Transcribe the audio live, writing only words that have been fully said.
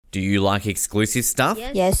Do you like exclusive stuff?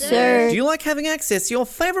 Yes, sir. Do you like having access to your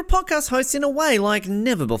favourite podcast hosts in a way like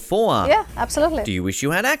never before? Yeah, absolutely. Do you wish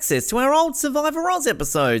you had access to our old Survivor Oz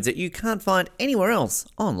episodes that you can't find anywhere else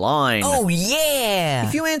online? Oh, yeah!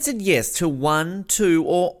 If you answered yes to one, two,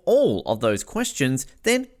 or all of those questions,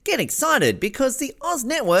 then get excited because the Oz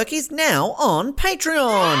Network is now on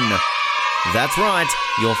Patreon. That's right,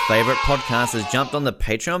 your favourite podcast has jumped on the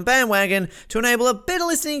Patreon bandwagon to enable a better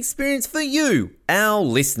listening experience for you, our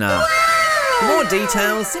listener. For more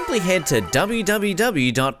details, simply head to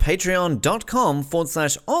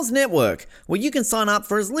www.patreon.com/Oz Network, where you can sign up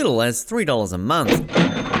for as little as $3 a month.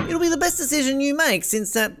 It'll be the best decision you make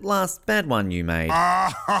since that last bad one you made.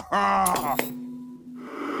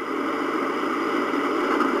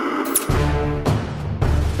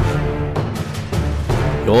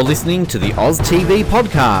 You're listening to the Oz TV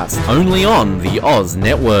podcast, only on the Oz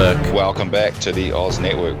Network. Welcome back to the Oz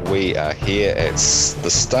Network. We are here at the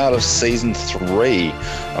start of Season 3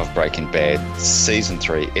 of Breaking Bad. Season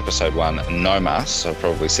 3, Episode 1, No Mas. I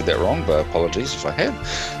probably said that wrong, but apologies if I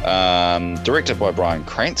have. Directed by Bryan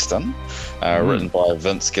Cranston, written by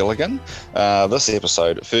Vince Gilligan. This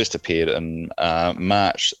episode first appeared in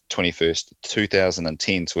March 21st,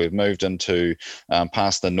 2010. So we've moved into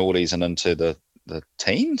past the noughties and into the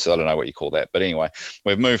teens. I don't know what you call that, but anyway,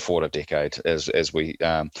 we've moved forward a decade as we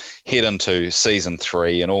head into Season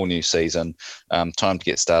 3, an all new season. Time to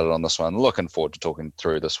get started on this one. Looking forward to talking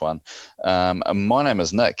through this one. My name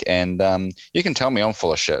is Nick, and you can tell me I'm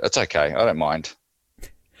full of shit. It's okay, I don't mind.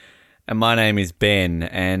 And my name is Ben,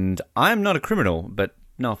 and I'm not a criminal, but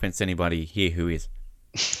no offense to anybody here who is.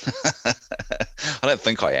 I don't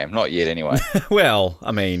think I am, not yet anyway. Well,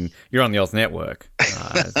 I mean, you're on the Oz Network.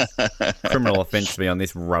 Criminal offence to be on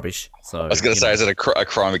this rubbish. So I was going to say, is it a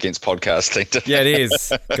crime against podcasting? Yeah, it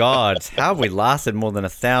is. God, how have we lasted more than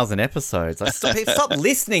 1,000 episodes? Stop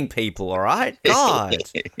listening, people, all right? God.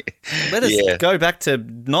 Let us go back to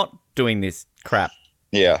not doing this crap.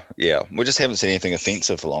 Yeah. We just haven't seen anything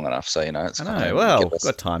offensive for long enough, so, it's I know, well, we've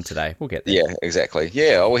got time today. We'll get there. Yeah, exactly.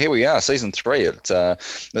 Yeah, well, here we are, Season 3. It's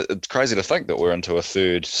crazy to think that we're into a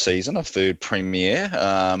third season, a third premiere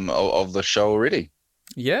of the show already.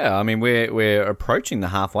 Yeah, I mean, we're approaching the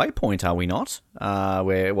halfway point, are we not?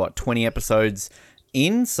 We're, 20 episodes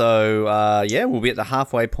in? So, we'll be at the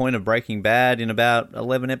halfway point of Breaking Bad in about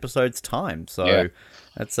 11 episodes' time. So... Yeah.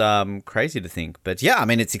 That's crazy to think. But yeah, I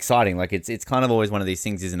mean, it's exciting. Like it's kind of always one of these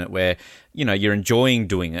things, isn't it, where, you're enjoying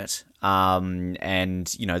doing it. And,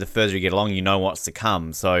 the further you get along, you know what's to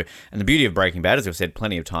come. So, and the beauty of Breaking Bad, as we've said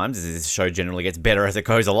plenty of times, is this show generally gets better as it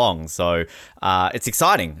goes along. So, it's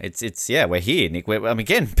exciting. It's we're here, Nick.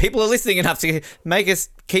 Again, people are listening enough to make us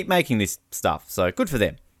keep making this stuff. So good for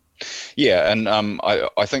them. Yeah, and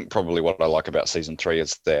I think probably what I like about Season 3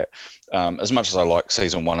 is that as much as I like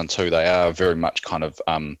Season 1 and 2, they are very much kind of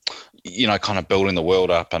kind of building the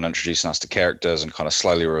world up and introducing us to characters and kind of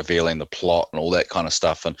slowly revealing the plot and all that kind of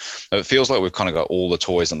stuff. And it feels like we've kind of got all the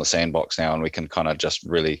toys in the sandbox now, and we can kind of just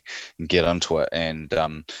really get into it. And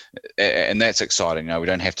that's exciting. We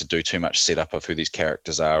don't have to do too much setup of who these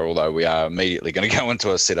characters are, although we are immediately going to go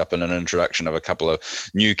into a setup and an introduction of a couple of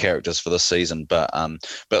new characters for this season. But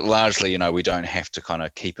largely, we don't have to kind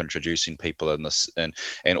of keep introducing people in this and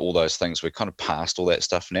all those things. We're kind of past all that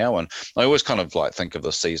stuff now. And I always kind of like think of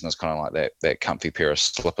this season as kind of like that comfy pair of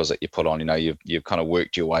slippers that you put on. You've kind of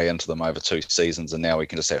worked your way into them over 2 seasons, and now we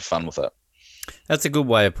can just have fun with it. That's a good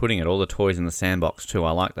way of putting it. All the toys in the sandbox too.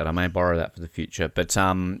 I like that. I may borrow that for the future. But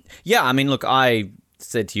look, I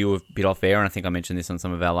said to you a bit off air, and I think I mentioned this on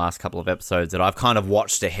some of our last couple of episodes, that I've kind of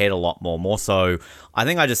watched ahead a lot more so I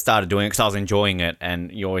think I just started doing it because I was enjoying it,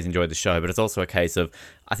 and you always enjoy the show, but it's also a case of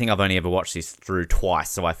I think I've only ever watched this through twice,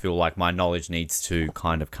 so I feel like my knowledge needs to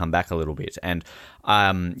kind of come back a little bit. And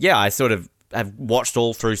I sort of have watched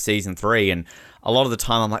all through Season 3, and a lot of the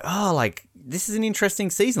time I'm like, this is an interesting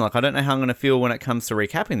season. Like, I don't know how I'm going to feel when it comes to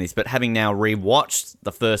recapping this, but having now rewatched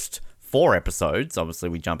the first 4 episodes, obviously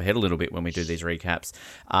we jump ahead a little bit when we do these recaps.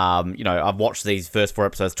 I've watched these first 4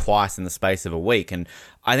 episodes twice in the space of a week, and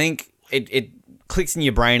I think it clicks in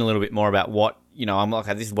your brain a little bit more about what, I'm like,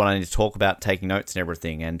 this is what I need to talk about, taking notes and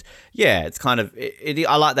everything. And yeah, it's kind of,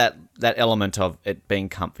 I like that element of it being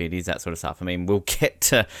comfy. It is that sort of stuff. I mean, we'll get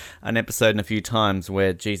to an episode in a few times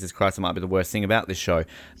where, Jesus Christ, it might be the worst thing about this show.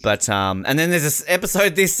 But, and then there's this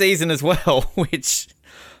episode this season as well, which,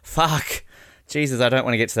 fuck, Jesus, I don't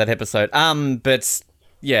want to get to that episode. But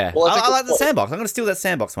yeah, well, I like the sandbox. I'm going to steal that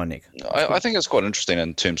sandbox one, Nick. I think it's quite interesting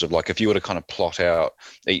in terms of, like, if you were to kind of plot out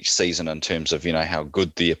each season in terms of, how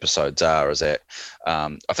good the episodes are, is that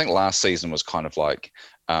I think last season was kind of like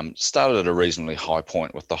started at a reasonably high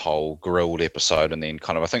point with the whole grilled episode, and then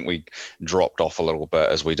kind of I think we dropped off a little bit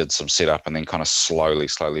as we did some setup, and then kind of slowly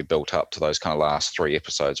built up to those kind of last 3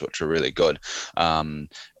 episodes, which were really good.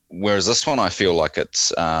 Whereas this one, I feel like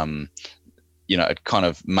it's it kind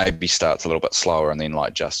of maybe starts a little bit slower and then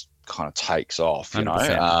like just kind of takes off,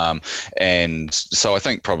 100%. And so I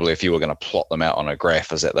think probably if you were going to plot them out on a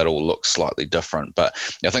graph, is that all looks slightly different. But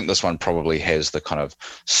I think this one probably has the kind of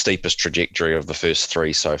steepest trajectory of the first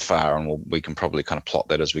 3 so far, and we can probably kind of plot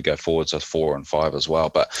that as we go forwards with 4 and 5 as well.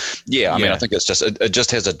 But I mean, I think it's just it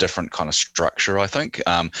just has a different kind of structure, I think,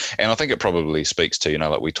 and I think it probably speaks to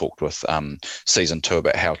like we talked with season 2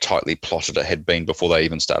 about how tightly plotted it had been before they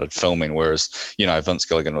even started filming, whereas Vince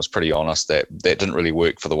Gilligan was pretty honest that didn't really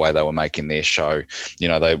work for the way they were making their show.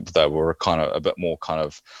 They were kind of a bit more kind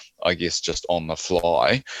of, I guess, just on the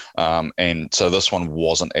fly, and so this one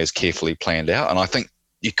wasn't as carefully planned out. And I think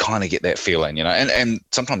you kind of get that feeling, and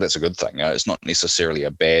sometimes that's a good thing. It's not necessarily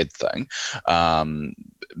a bad thing. But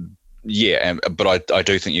I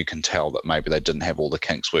do think you can tell that maybe they didn't have all the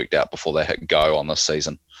kinks worked out before they hit go on this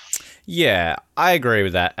season. Yeah, I agree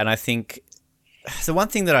with that. And I think the one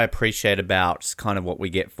thing that I appreciate about kind of what we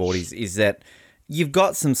get for it is that you've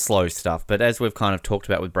got some slow stuff, but as we've kind of talked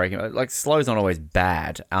about with Breaking Bad, like slow's not always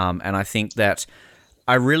bad. And I think that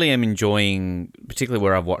I really am enjoying, particularly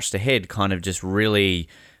where I've watched ahead, kind of just really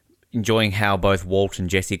enjoying how both Walt and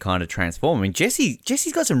Jesse kind of transform. I mean,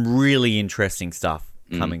 Jesse's got some really interesting stuff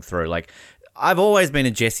coming through. Like, I've always been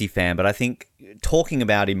a Jesse fan, but I think talking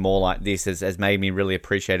about him more like this has made me really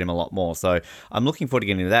appreciate him a lot more. So I'm looking forward to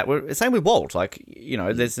getting into that. Same with Walt. Like,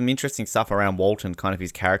 there's some interesting stuff around Walt and kind of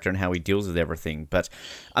his character and how he deals with everything. But,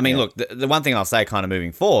 I mean, look, the one thing I'll say kind of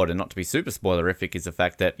moving forward, and not to be super spoilerific, is the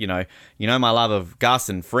fact that, my love of Gus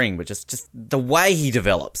and Fring, but just the way he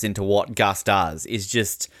develops into what Gus does is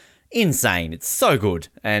just insane. It's so good.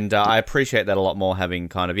 And I appreciate that a lot more, having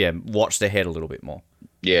kind of, watched ahead a little bit more.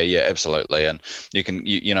 Yeah, absolutely. And you can,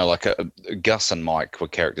 like Gus and Mike were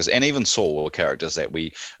characters, and even Saul were characters that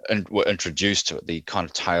we were introduced to at the kind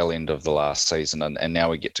of tail end of the last season, and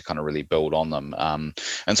now we get to kind of really build on them.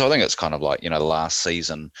 And so I think it's kind of like, the last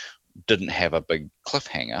season didn't have a big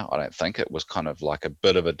cliffhanger. I don't think it was kind of like a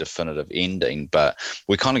bit of a definitive ending, but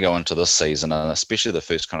we kind of go into this season, and especially the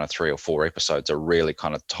first kind of 3 or 4 episodes are really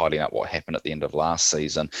kind of tidying up what happened at the end of last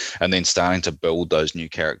season, and then starting to build those new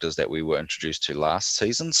characters that we were introduced to last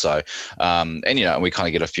season. So and we kind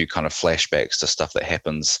of get a few kind of flashbacks to stuff that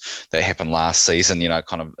happened last season,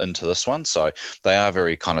 kind of into this one. So they are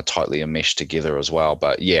very kind of tightly enmeshed together as well.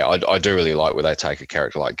 But I do really like where they take a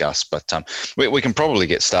character like Gus. But we can probably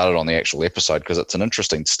get started on the actual episode, because it's an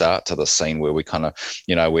interesting start to the scene where we kind of,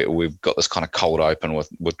 we've got this kind of cold open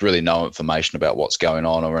with really no information about what's going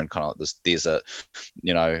on. We're in kind of like this desert,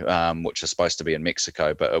 which is supposed to be in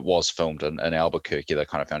Mexico, but it was filmed in Albuquerque. They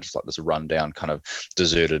kind of found just like this rundown kind of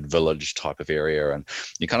deserted village type of area, and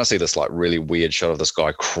you kind of see this like really weird shot of this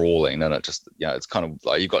guy crawling, and it just, it's kind of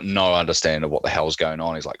like you've got no understanding of what the hell's going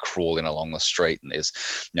on. He's like crawling along the street, and there's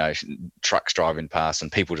trucks driving past,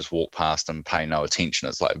 and people just walk past and pay no attention.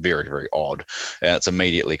 It's like very, very odd, and it's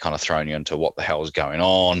immediately kind of thrown you into what the hell is going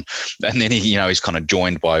on. And then he's kind of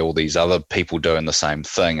joined by all these other people doing the same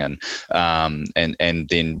thing, and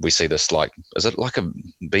then we see this, like, is it like a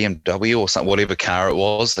BMW or something, whatever car it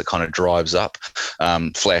was that kind of drives up,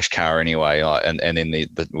 flash car anyway, and then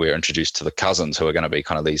we're introduced to the cousins, who are going to be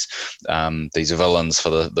kind of these villains for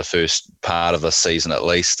the first part of the season at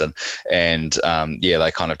least, and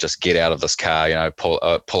they kind of just get out of this car, pull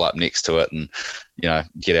up next to it, and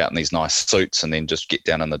get out in these nice suits, and then just get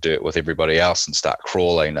down in the dirt with everybody else and start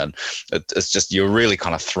crawling. And it's just, you're really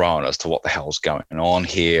kind of thrown as to what the hell's going on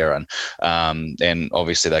here. And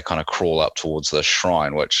obviously they kind of crawl up towards the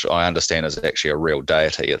shrine, which I understand is actually a real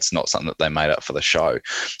deity. It's not something that they made up for the show.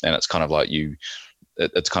 And it's kind of like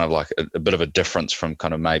it's kind of like a bit of a difference from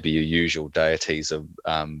kind of maybe your usual deities of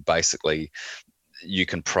basically you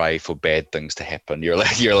can pray for bad things to happen. You're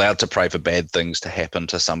allowed to pray for bad things to happen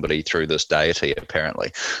to somebody through this deity,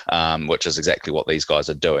 apparently, which is exactly what these guys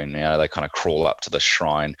are doing. They kind of crawl up to the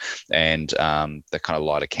shrine, and they kind of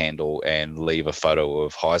light a candle and leave a photo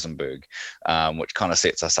of Heisenberg, which kind of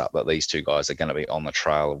sets us up that these two guys are going to be on the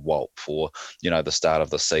trail of Walt for the start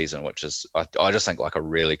of the season, which is I just think like a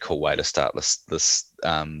really cool way to start this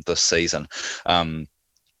season.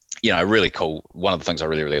 really cool. One of the things I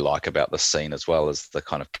really, really like about this scene as well is the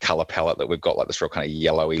kind of color palette that we've got, like this real kind of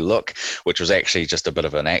yellowy look, which was actually just a bit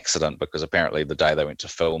of an accident because apparently the day they went to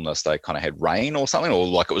film this, they kind of had rain or something, or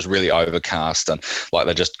like it was really overcast and like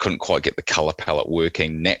they just couldn't quite get the color palette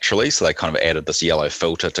working naturally. So they kind of added this yellow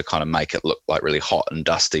filter to kind of make it look like really hot and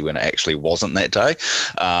dusty when it actually wasn't that day.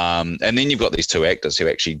 And then you've got these two actors who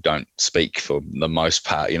actually don't speak for the most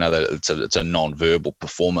part. It's a non-verbal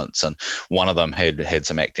performance, and one of them had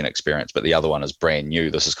some acting experience, but the other one is brand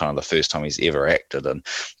new. This is kind of the first time he's ever acted, and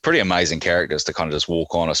pretty amazing characters to kind of just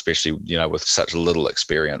walk on, especially with such little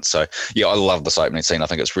experience. So yeah, I love this opening scene. I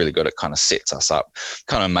think it's really good. It kind of sets us up,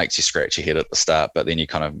 kind of makes you scratch your head at the start, but then you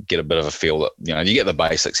kind of get a bit of a feel that you get the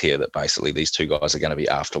basics here that basically these two guys are going to be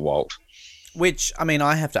after Walt. Which, I mean,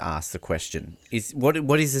 I have to ask the question, is what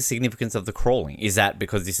is the significance of the crawling? Is that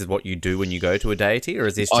because this is what you do when you go to a deity, or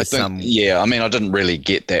is this just Yeah, I mean, I didn't really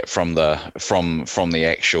get that from the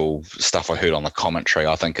actual stuff I heard on the commentary.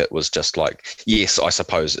 I think it was just like, yes, I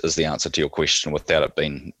suppose is the answer to your question without it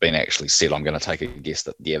being actually said. I'm going to take a guess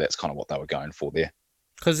that, yeah, that's kind of what they were going for there.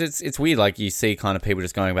 Because it's weird, like you see kind of people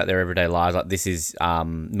just going about their everyday lives like this is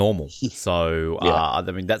normal. So, Yeah. I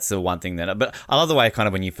mean, that's the one thing that... But I love the way kind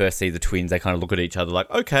of when you first see the twins, they kind of look at each other like,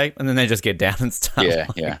 okay, and then they just get down and start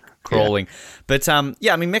crawling. Yeah. But,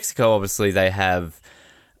 I mean, Mexico, obviously, they have...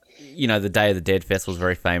 the Day of the Dead festival is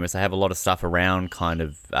very famous. They have a lot of stuff around kind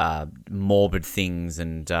of morbid things,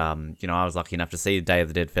 and I was lucky enough to see the Day of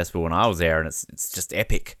the Dead festival when I was there, and it's just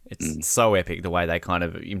epic. It's so epic the way they kind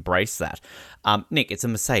of embrace that. Nick, it's a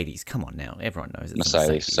Mercedes. Come on now, everyone knows it's a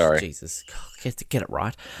Mercedes. Sorry, Jesus, get it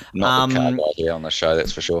right. Not the car idea on the show,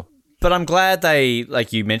 that's for sure. But I'm glad they,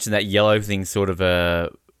 like you mentioned, that yellow thing sort of they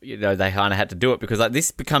kind of had to do it because like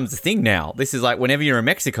this becomes a thing now. This is like whenever you're in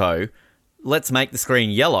Mexico, let's make the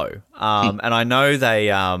screen yellow. And I know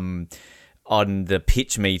they, on the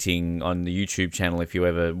pitch meeting on the YouTube channel, if you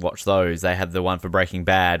ever watch those, they have the one for Breaking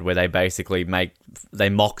Bad where they basically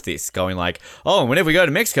mock this, going like, oh, whenever we go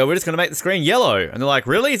to Mexico, we're just going to make the screen yellow. And they're like,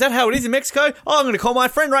 really? Is that how it is in Mexico? Oh, I'm going to call my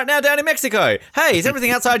friend right now down in Mexico. Hey, is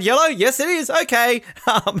everything outside yellow? Yes, it is. Okay.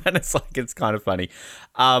 And it's kind of funny.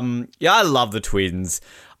 I love the twins.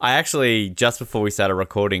 I actually, just before we started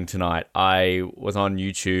recording tonight, I was on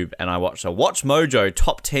YouTube and I watched a Watch Mojo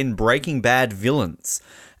Top 10 Breaking Bad Villains.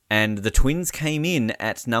 And the twins came in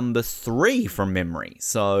at number 3 from memory.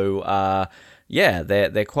 So,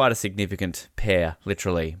 they're quite a significant pair,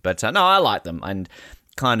 literally. But, no, I like them. And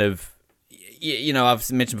kind of,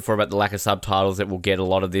 I've mentioned before about the lack of subtitles that we'll get a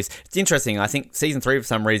lot of this. It's interesting. I think Season 3, for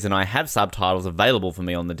some reason, I have subtitles available for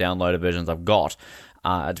me on the downloaded versions I've got.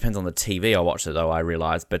 It depends on the TV I watch it, though, I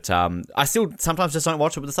realise. But I still sometimes just don't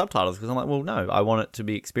watch it with the subtitles because I'm like, well, no, I want it to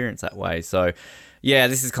be experienced that way. So, yeah,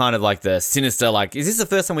 this is kind of like the sinister, like, is this the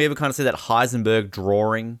first time we ever kind of see that Heisenberg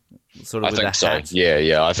drawing sort of with a hat? I think so.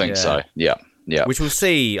 Yeah, I think so. Yeah. Which we'll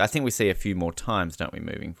see, I think we see a few more times, don't we,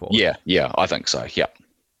 moving forward? Yeah, I think so, yeah.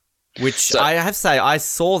 Which I have to say, I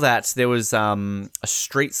saw that there was a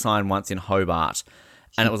street sign once in Hobart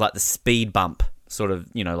and it was like the speed bump. Sort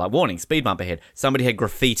of, like warning, speed bump ahead. Somebody had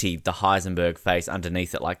graffitied the Heisenberg face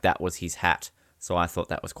underneath it like that was his hat. So I thought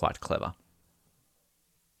that was quite clever.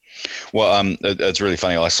 Well, it's really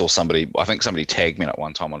funny. I saw I think somebody tagged me at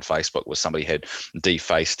one time on Facebook where somebody had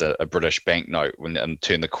defaced a British banknote and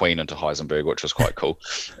turned the Queen into Heisenberg, which was quite cool.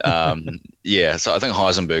 Yeah, so I think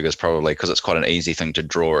Heisenberg is probably, because it's quite an easy thing to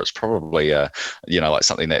draw, it's probably, like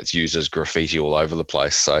something that's used as graffiti all over the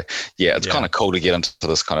place. So, yeah, it's kind of cool to get into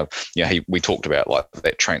this kind of, we talked about like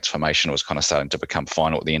that transformation was kind of starting to become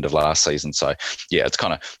final at the end of last season. So, yeah, it's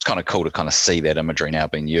kind of cool to kind of see that imagery now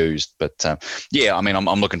being used. But, I mean,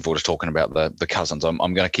 I'm looking forward to talking about the cousins. I'm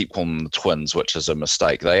going to keep calling them the twins, which is a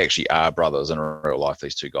mistake. They actually are brothers in real life,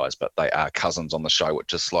 these two guys, but they are cousins on the show,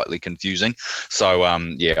 which is slightly confusing. So,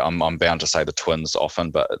 I'm bound to say the twins often,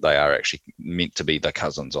 but they are actually meant to be the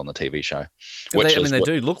cousins on the TV show. They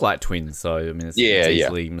do look like twins, so I mean, it's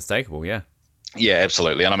easily mistakable, yeah. Yeah,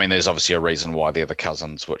 absolutely. And I mean, there's obviously a reason why they're the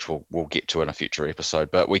cousins, which we'll get to in a future episode.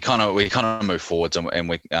 But we kind of move forwards, and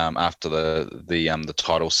we after the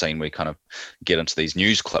title scene, we kind of get into these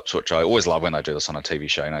news clips, which I always love when they do this on a TV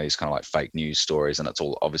show. These kind of like fake news stories, and it's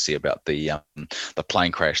all obviously about the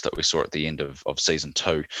plane crash that we saw at the end of season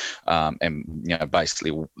 2. And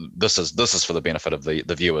basically, this is for the benefit of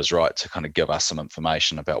the viewers, right? To kind of give us some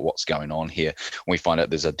information about what's going on here. We find out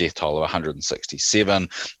there's a death toll of 167.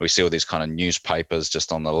 We see all these kind of news papers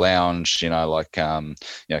just on the lounge, like, kind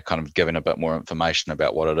of giving a bit more information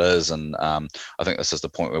about what it is. And I think this is the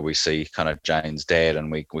point where we see kind of Jane's dad,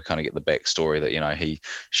 and we kind of get the backstory that, he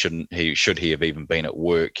should he have even been at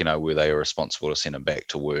work, where they were responsible to send him back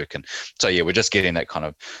to work. And so, yeah, we're just getting that kind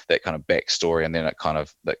of backstory, and then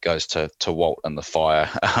that goes to Walt in the fire,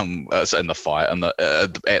 at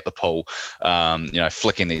the pool,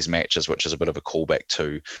 flicking these matches, which is a bit of a callback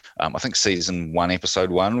to, I think season 1,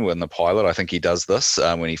 episode 1, when the pilot, I think he does this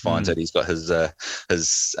when he finds out he's got his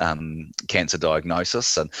cancer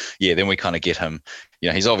diagnosis. And yeah, then we kind of get him.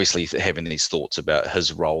 He's obviously having these thoughts about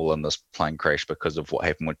his role in this plane crash because of what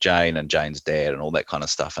happened with Jane and Jane's dad and all that kind of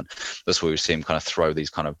stuff. And this is where we see him kind of throw these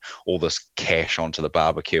kind of all this cash onto the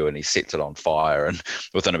barbecue, and he sets it on fire. And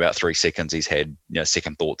within about 3 seconds, he's had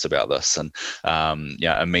second thoughts about this, and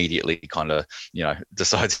immediately kind of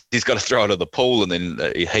decides he's got to throw it at the pool. And then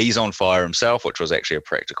he's on fire himself, which was actually a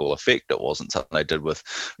practical effect. It wasn't something they did with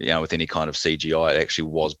any kind of CGI. It actually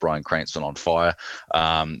was Bryan Cranston on fire,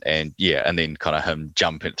 and then kind of him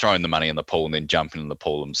throwing the money in the pool and then jumping in the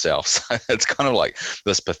pool himself. So it's kind of like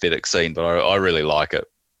this pathetic scene, but I really like it.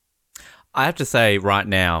 I have to say right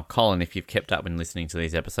now, Colin, if you've kept up and listening to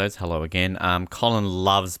these episodes, hello again. Colin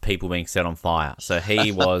loves people being set on fire. So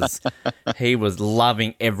he was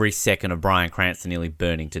loving every second of Bryan Cranston nearly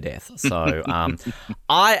burning to death. So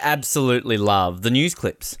I absolutely love the news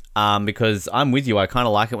clips because I'm with you. I kind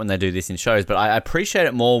of like it when they do this in shows, but I appreciate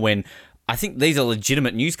it more when I think these are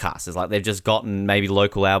legitimate newscasters. Like, they've just gotten maybe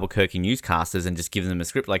local Albuquerque newscasters and just given them a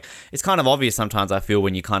script. Like, it's kind of obvious sometimes, I feel,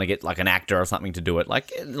 when you kind of get like an actor or something to do it. Like,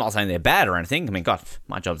 not saying they're bad or anything. I mean, God,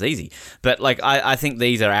 my job's easy. But like, I think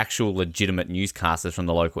these are actual legitimate newscasters from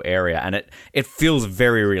the local area, and it feels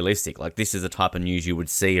very realistic. Like, this is the type of news you would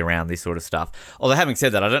see around this sort of stuff. Although, having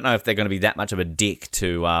said that, I don't know if they're going to be that much of a dick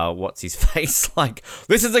to what's his face. Like,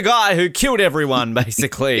 this is the guy who killed everyone,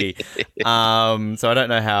 basically. So I don't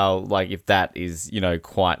know how, like, if that is,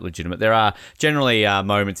 quite legitimate. There are generally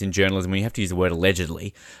moments in journalism when you have to use the word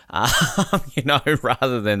allegedly,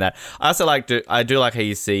 rather than that. I do like how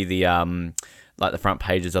you see the like the front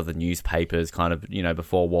pages of the newspapers kind of,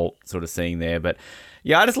 before Walt sort of seeing there. But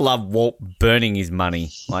yeah, I just love Walt burning his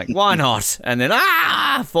money. Like, why not? And then,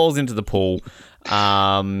 falls into the pool.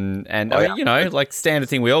 Like standard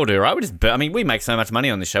thing we all do, right? We make so much money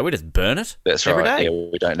on this show, we just burn it. That's every right. day. Yeah,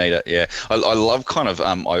 we don't need it. Yeah, I love kind of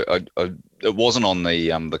it wasn't on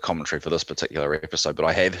the commentary for this particular episode, but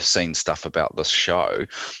I have seen stuff about this show,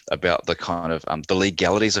 about the kind of the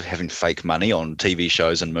legalities of having fake money on TV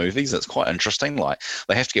shows and movies. It's quite interesting. Like,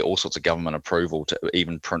 they have to get all sorts of government approval to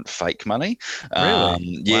even print fake money.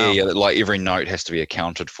 Really? Yeah, like every note has to be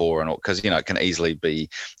accounted for, and because it can easily be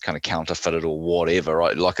kind of counterfeited or whatever,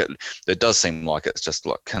 right? Like it does seem like it's just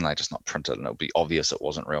like, can they just not print it and it'll be obvious it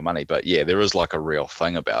wasn't real money? But yeah, there is like a real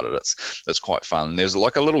thing about it. It's quite fun. And there's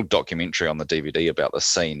like a little documentary on the DVD about this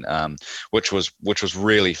scene, which was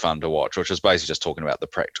really fun to watch, which was basically just talking about the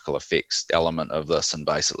practical effects element of this, and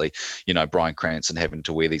basically, Bryan Cranston having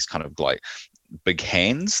to wear these kind of like big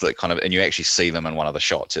hands that kind of, and you actually see them in one of the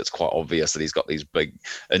shots. It's quite obvious that he's got these big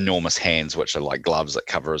enormous hands, which are like gloves that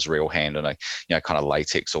cover his real hand in a kind of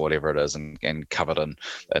latex or whatever it is, and covered in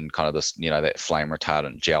kind of this that flame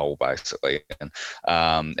retardant gel basically.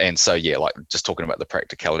 And so yeah, like just talking about the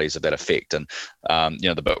practicalities of that effect, and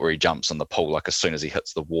the bit where he jumps in the pool, like as soon as he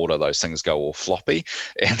hits the water, those things go all floppy,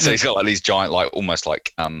 and so he's got like these giant, like almost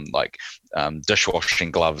like dishwashing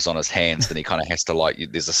gloves on his hands. Then he kind of has to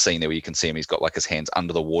there's a scene there where you can see him, he's got like his hands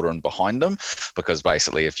under the water and behind him, because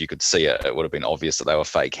basically if you could see it, it would have been obvious that they were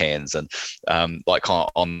fake hands. And like kind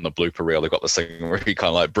of on the blooper reel, they've got this thing where he kind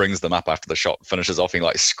of like brings them up after the shot finishes off, and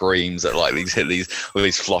like screams at like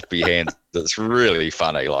these floppy hands. It's really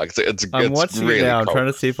funny. Like I'm watching really it now. cool. I'm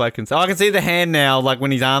trying to see if I can. I can see the hand now, like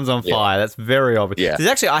when his arm's on fire. That's very obvious. Yeah. There's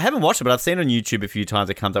actually, I haven't watched it, but I've seen it on YouTube a few times.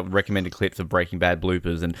 It comes up with recommended clips of Breaking Bad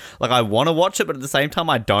bloopers, and like I want to watch it, but at the same time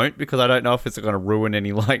I don't, because I don't know if it's going to ruin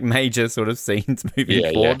any like major sort of scenes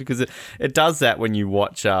moving forward. Because it does that when you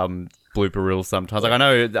watch blooper reels sometimes. Like I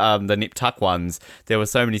know the Nip Tuck ones, there were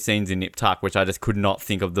so many scenes in Nip Tuck which I just could not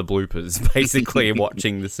think of the bloopers basically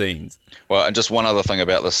watching the scenes. Well, and just one other thing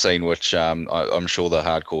about this scene, which I'm sure the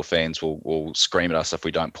hardcore fans will scream at us if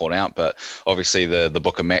we don't point out, but obviously the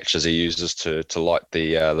book of matches he uses to light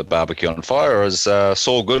the barbecue on fire is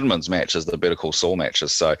Saul Goodman's matches, the Better Call Saul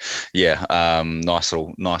matches. So yeah, nice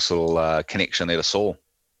little connection there to Saul.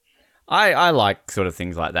 I like sort of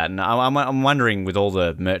things like that, and I'm wondering, with all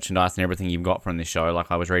the merchandise and everything you've got from this show,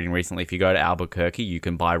 like I was reading recently, if you go to Albuquerque, you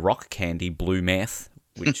can buy rock candy, blue meth,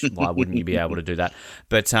 which why wouldn't you be able to do that?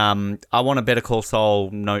 But I want a Better Call Saul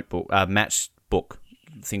notebook, matchbook,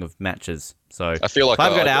 thing of matches. So I feel like if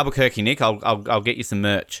I've got Albuquerque, Nick, I'll get you some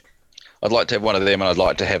merch. I'd like to have one of them, and I'd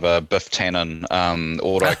like to have a Biff Tannen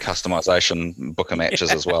auto customization book of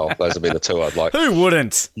matches as well. Those would be the two I'd like. Who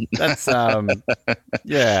wouldn't? That's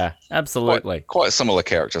yeah, absolutely. Quite similar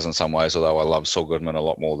characters in some ways, although I love Saul Goodman a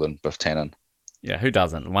lot more than Biff Tannen. Yeah, who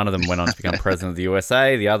doesn't? One of them went on to become president of the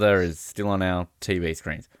USA. The other is still on our TV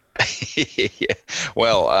screens. Yeah.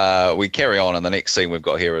 Well, we carry on, and the next scene we've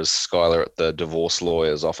got here is Skylar at the divorce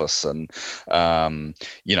lawyer's office, and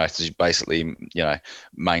she basically,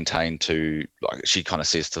 maintain to, like, she kind of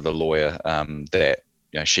says to the lawyer that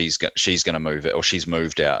she's going to move it, or she's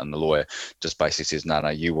moved out, and the lawyer just basically says, no,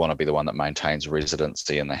 you want to be the one that maintains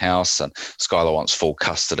residency in the house, and Skylar wants full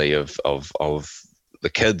custody of the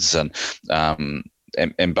kids,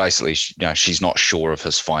 and basically, she's not sure of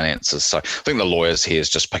his finances. So I think the lawyers here is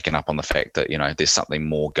just picking up on the fact that, there's something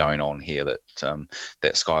more going on here that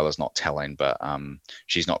Skylar's not telling, but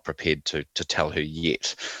she's not prepared to tell her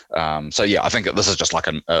yet. So yeah, I think that this is just like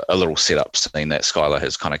a little setup scene that Skylar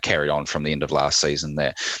has kind of carried on from the end of last season.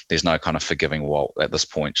 That there's no kind of forgiving Walt at this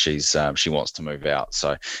point. She wants to move out.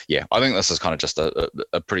 So yeah, I think this is kind of just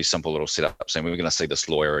a pretty simple little setup scene. We're going to see this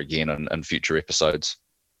lawyer again in future episodes.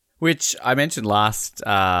 Which I mentioned last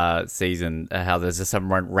season, how there's just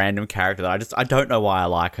some random character that I don't know why I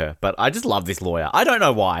like her, but I just love this lawyer. I don't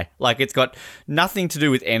know why. Like, it's got nothing to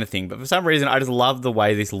do with anything, but for some reason, I just love the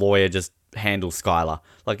way this lawyer just handles Skylar.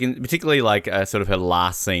 Like, particularly like sort of her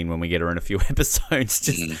last scene when we get her in a few episodes.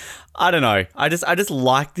 Just, I don't know. I just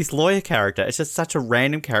like this lawyer character. It's just such a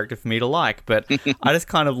random character for me to like, but I just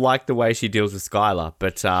kind of like the way she deals with Skylar.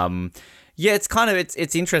 But yeah,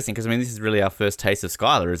 it's interesting because, I mean, this is really our first taste of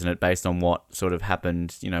Skylar, isn't it? Based on what sort of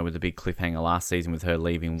happened, with the big cliffhanger last season with her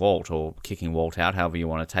leaving Walt, or kicking Walt out, however you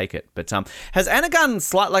want to take it. But has Anna Gunn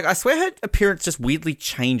I swear her appearance just weirdly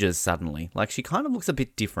changes suddenly. Like, she kind of looks a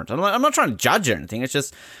bit different. I'm not trying to judge her or anything. It's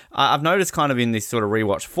just I've noticed kind of in this sort of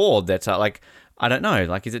rewatch forward that I don't know.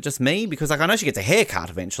 Like, is it just me? Because, I know she gets a haircut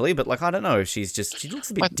eventually, but, I don't know if she looks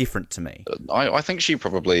a bit different to me. I think she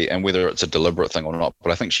probably, and whether it's a deliberate thing or not,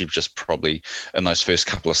 but I think she just probably, in those first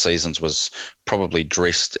couple of seasons, was probably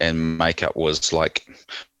dressed and makeup was like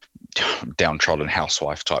downtrodden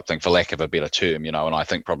housewife type thing, for lack of a better term, and I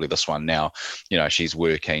think probably this one now, she's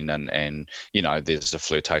working and there's a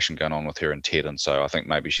flirtation going on with her and Ted, and so I think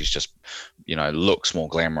maybe she's just, looks more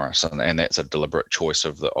glamorous, and that's a deliberate choice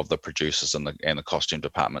of the producers and the costume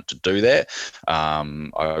department to do that.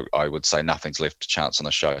 I would say nothing's left to chance on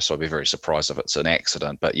the show, so I'd be very surprised if it's an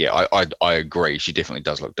accident, but yeah, I agree, she definitely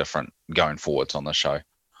does look different going forwards on the show.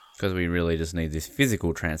 Because we really just need this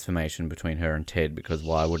physical transformation between her and Ted, because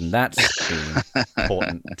why wouldn't that be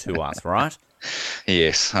important to us, right?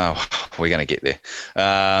 Yes. Oh, we're going to get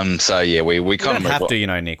there. So yeah, we kind of don't have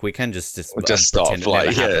to, Nick. We can just stop.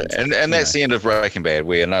 Like, yeah. And that's the end of Breaking Bad.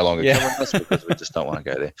 We are no longer covering this because we just don't want to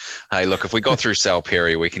go there. Hey, look, if we got through Sal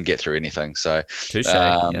Perry, we can get through anything. So touche.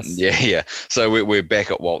 Yes. Yeah. So we're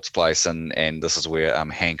back at Walt's place, and this is where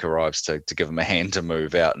Hank arrives to give him a hand to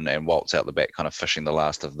move out, and Walt's out the back, kind of fishing the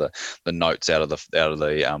last of the notes out of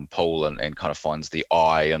the pool, and kind of finds the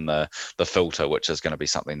eye and the filter, which is going to be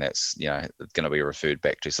something that's going to be referred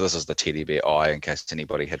back to. So this is the teddy bear eye, in case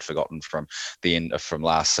anybody had forgotten from the end from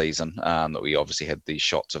last season, that we obviously had these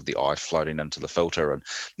shots of the eye floating into the filter, and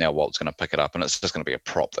now Walt's going to pick it up, and it's just going to be a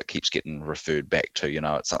prop that keeps getting referred back to.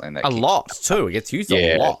 It's something that it gets used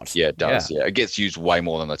a lot. Yeah, it does. Yeah, it gets used way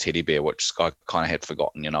more than the teddy bear, which I kind of had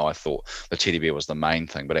forgotten. I thought the teddy bear was the main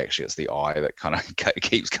thing, but actually it's the eye that kind of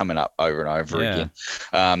keeps coming up over and over again.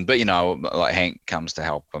 But like Hank comes to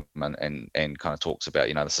help him, and kind of talks about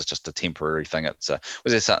this is just a temporary thing. It's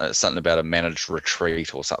was there something about a managed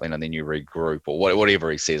retreat or something, and then you regroup, or whatever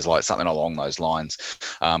he says, like something along those lines.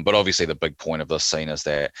 But obviously the big point of this scene is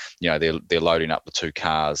that they're loading up the two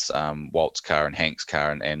cars, Walt's car and Hank's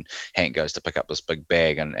car, and Hank goes to pick up this big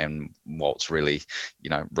bag, and Walt's really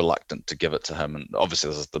reluctant to give it to him. And obviously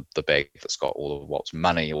this is the bag that's got all of Walt's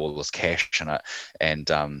money, all this cash in it, and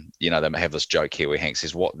they have this joke here where Hank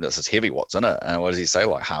says, "What? This is heavy. What's in it?" And what does he say?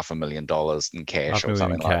 Like $500,000 in cash or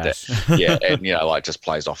something like that. Yeah, and like just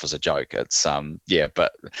plays off as a joke. It's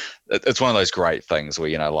but it's one of those great things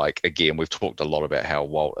where like, again, we've talked a lot about how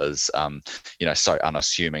Walt is so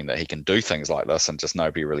unassuming that he can do things like this, and just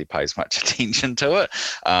nobody really pays much attention to it.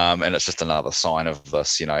 And it's just another sign of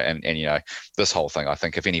this, and this whole thing. I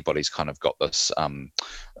think if anybody's kind of got this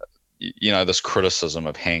this criticism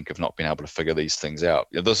of Hank of not being able to figure these things out,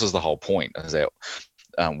 this is the whole point, is that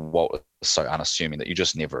Walt is so unassuming that you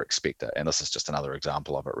just never expect it, and this is just another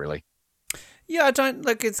example of it, really. Yeah, I don't,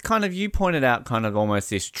 like, it's kind of, you pointed out kind of almost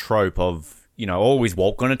this trope of, always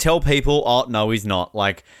Walt going to tell people? Oh, no, he's not.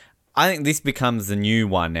 Like, I think this becomes the new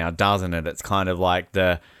one now, doesn't it? It's kind of like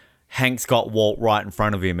Hank's got Walt right in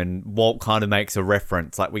front of him, and Walt kind of makes a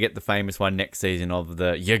reference. Like, we get the famous one next season of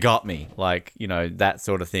the "you got me," like, that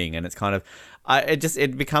sort of thing. And it's kind of,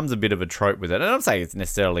 it becomes a bit of a trope with it. And I'm not saying it's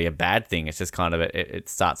necessarily a bad thing. It's just kind of, it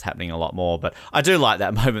starts happening a lot more. But I do like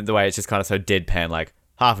that moment, the way it's just kind of so deadpan, like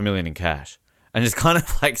 $500,000 in cash, and just kind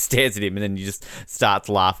of like stares at him, and then you just starts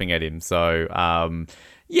laughing at him. So,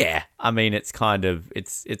 yeah, I mean, it's kind of,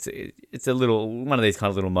 it's a little, one of these kind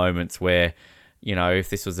of little moments where, if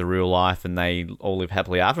this was the real life and they all live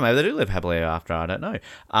happily after, maybe they do live happily after, I don't know.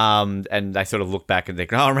 And they sort of look back and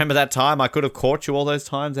think, oh, remember that time I could have caught you all those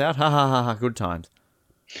times out? Ha ha ha ha, good times.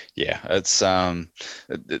 Yeah, it's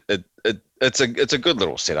it's a good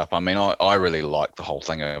little setup. I mean, I really like the whole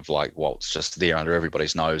thing of like Walt's just there under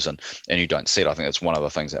everybody's nose and you don't see it. I think it's one of the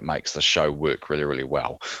things that makes the show work really, really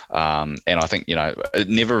well. And I think, it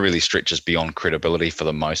never really stretches beyond credibility for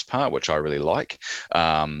the most part, which I really like.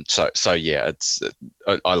 So yeah,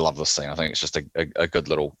 I love this scene. I think it's just a good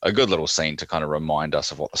little scene to kind of remind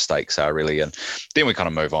us of what the stakes are really. And then we kind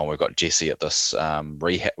of move on. We've got Jesse at this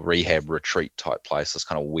rehab retreat type place, this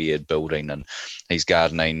kind of weird building, and he's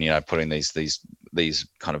gardening, putting these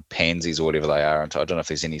kind of pansies or whatever they are. And I don't know if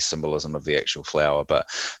there's any symbolism of the actual flower, but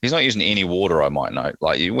he's not using any water, I might note.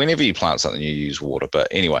 Like whenever you plant something, you use water. But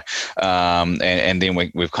anyway, and then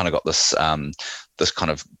we've kind of got this this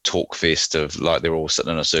kind of talk fest of like they're all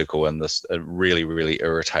sitting in a circle and this really, really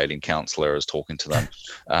irritating counselor is talking to them.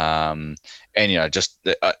 And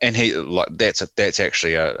and he like that's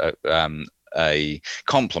actually a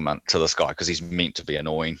compliment to this guy because he's meant to be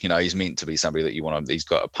annoying. He's meant to be somebody that you want to. He's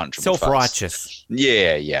got a punch. Self-righteous.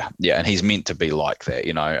 Yeah, and he's meant to be like that.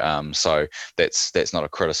 So that's not a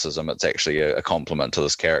criticism. It's actually a compliment to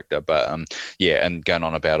this character. But and going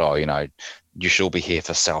on about you should all be here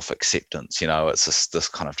for self-acceptance. It's this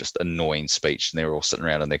kind of just annoying speech, and they're all sitting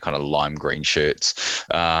around in their kind of lime green shirts.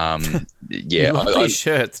 You love these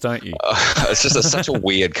shirts, don't you? It's just such a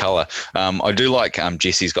weird color. I do like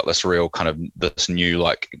Jesse's got this real kind of this new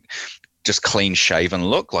like just clean shaven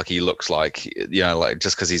look. Like he looks like like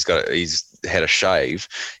just because he's had a shave,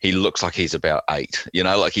 he looks like he's about 8.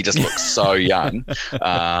 Like he just looks so young.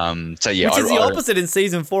 So yeah, which is the opposite in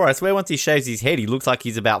season 4. I swear, once he shaves his head, he looks like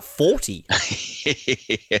he's about 40.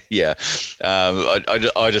 Yeah,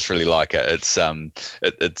 I just really like it. It's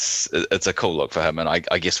a cool look for him, and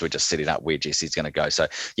I guess we're just setting up where Jesse's going to go. So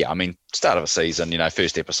yeah, I mean, start of a season,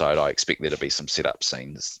 first episode, I expect there to be some setup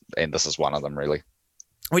scenes, and this is one of them really.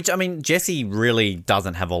 Which, I mean, Jesse really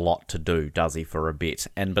doesn't have a lot to do, does he, for a bit?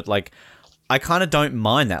 But like, I kind of don't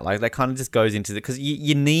mind that. Like, that kind of just goes into because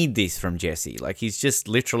you need this from Jesse. Like, he's just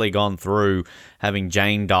literally gone through having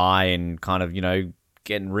Jane die and kind of,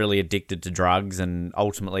 getting really addicted to drugs, and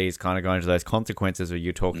ultimately is kind of going to those consequences where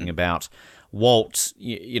you're talking about Walt,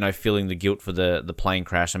 feeling the guilt for the plane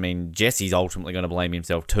crash. I mean, Jesse's ultimately going to blame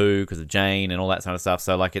himself too because of Jane and all that sort of stuff.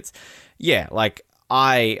 So, like,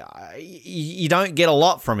 you don't get a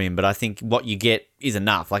lot from him, but I think what you get is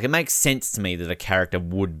enough. Like, it makes sense to me that a character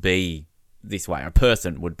would be this way, a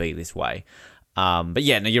person would be this way. But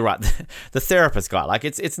yeah, no, you're right. The therapist guy, like,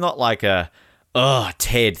 it's not like a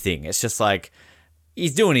Ted thing. It's just like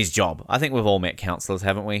he's doing his job. I think we've all met counselors,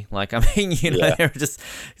 haven't we? Like, I mean, they're just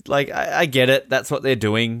like, I get it. That's what they're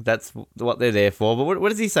doing. That's what they're there for. But what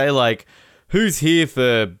does he say? Like, who's here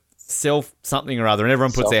for self something or other, and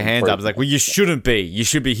everyone puts their hands up. It's like, well, you shouldn't be. You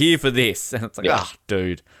should be here for this. And it's like,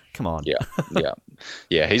 dude, come on.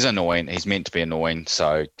 Yeah. He's annoying. He's meant to be annoying.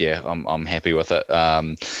 So yeah, I'm happy with it.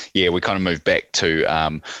 We kind of moved back to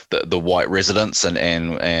the white residence, and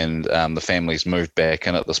the family's moved back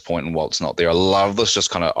in at this point, and Walt's not there. I love this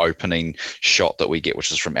just kind of opening shot that we get,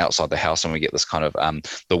 which is from outside the house, and we get this kind of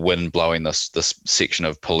the wind blowing this section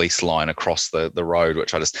of police line across the road,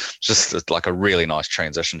 which I just like a really nice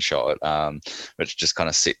transition shot, which just kind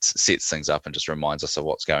of sets things up and just reminds us of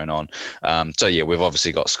what's going on. So yeah, we've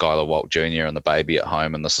obviously got Skylar, Walt Jr. and the baby at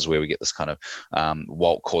home, and this is where we get this kind of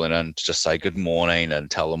Walt calling in to just say good morning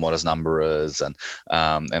and tell them what his number is, and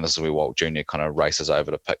this is where Walt Jr. kind of races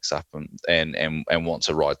over to picks up and wants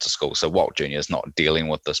a ride to school. So Walt Jr. is not dealing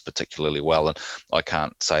with this particularly well, and I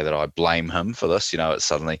can't say that I blame him for this. It's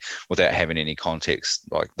suddenly, without having any context,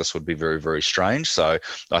 like this would be very, very strange. So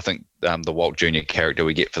I think the Walt Jr. character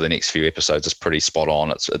we get for the next few episodes is pretty spot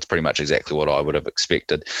on. It's pretty much exactly what I would have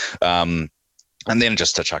expected. And then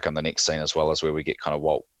just to chuck in the next scene as well, is where we get kind of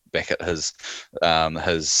Walt back at his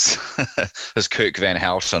his Kirk Van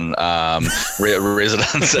Houten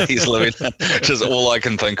residence that he's living in. Which is all I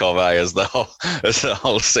can think of, is the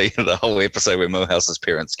whole scene, the whole episode where Milhouse's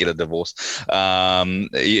parents get a divorce.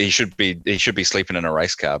 He should be sleeping in a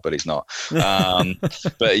race car, but he's not.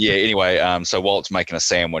 But yeah, anyway, so Walt's making a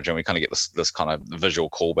sandwich, and we kind of get this kind of visual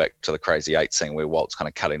callback to the Crazy Eight scene where Walt's kind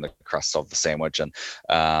of cutting the crust of the sandwich,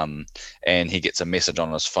 and he gets a message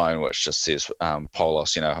on his phone which just says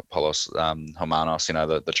Polos Hermanos,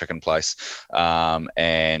 the chicken place,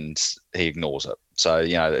 and he ignores it. So,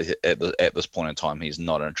 at this point in time, he's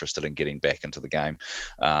not interested in getting back into the game.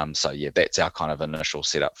 So yeah, that's our kind of initial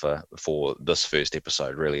setup for this first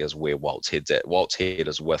episode, really, is where Walt's head's at. Walt's head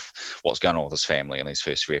is with what's going on with his family in these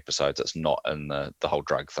first few episodes. It's not in the whole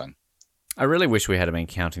drug thing. I really wish we had been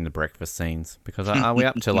counting the breakfast scenes, because are we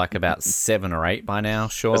up to like about 7 or 8 by now,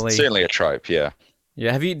 surely? It's certainly a trope, yeah.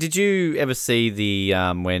 Yeah, did you ever see the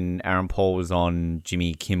when Aaron Paul was on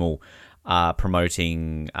Jimmy Kimmel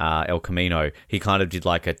promoting El Camino, he kind of did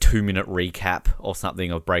like a 2-minute recap or something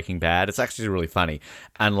of Breaking Bad. It's actually really funny.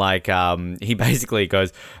 And like he basically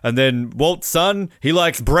goes, and then Walt's son, he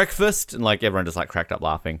likes breakfast, and like everyone just like cracked up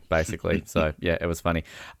laughing, basically. So yeah, it was funny.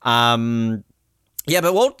 Yeah,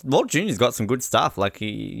 but Walt Jr.'s got some good stuff. Like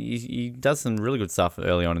he does some really good stuff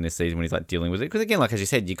early on in this season when he's like dealing with it. Because again, like as you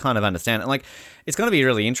said, you kind of understand it. And like it's going to be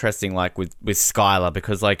really interesting, like with Skylar,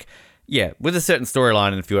 because like yeah, with a certain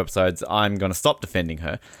storyline in a few episodes, I'm going to stop defending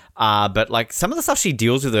her. But like some of the stuff she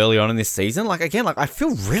deals with early on in this season, like again, like I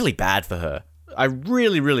feel really bad for her. I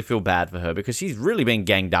really, really feel bad for her, because she's really been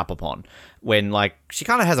ganged up upon when, like, she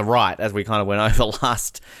kind of has a right, as we kind of went over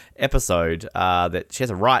last episode, that she has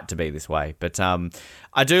a right to be this way. But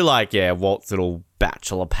I do like, yeah, Walt's little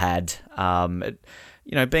bachelor pad.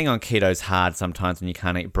 Being on keto's hard sometimes when you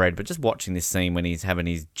can't eat bread, but just watching this scene when he's having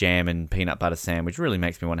his jam and peanut butter sandwich really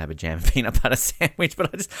makes me want to have a jam and peanut butter sandwich.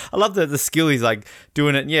 But I love the skill he's, like,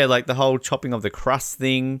 doing it. Yeah, like, the whole chopping of the crust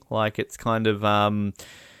thing, like, it's kind of...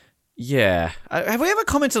 Yeah. Have we ever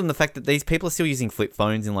commented on the fact that these people are still using flip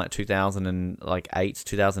phones in like 2008,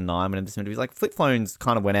 2009 when this movie was like flip phones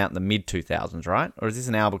kind of went out in the mid 2000s, right? Or is this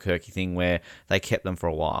an Albuquerque thing where they kept them for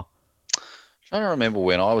a while? I don't remember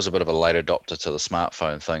when. I was a bit of a late adopter to the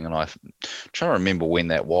smartphone thing, and I'm trying to remember when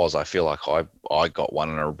that was. I feel like I got one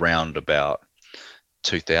in around about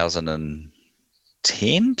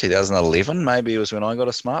 2011 maybe was when I got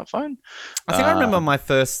a smartphone. I think I remember my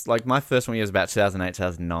first one was about 2008,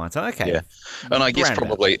 2009. So okay. Yeah. And I guess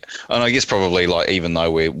probably like, even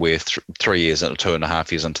though we're 3 years and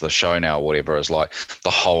 2.5 years into the show now or whatever, is like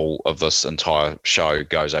the whole of this entire show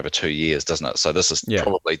goes over 2 years, doesn't it? So this is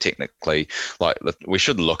probably technically like, we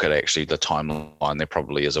should look at actually the timeline. There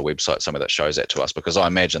probably is a website somewhere that shows that to us, because I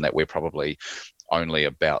imagine that we're probably only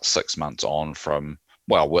about 6 months on from,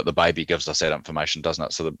 well, what the baby gives us that information, doesn't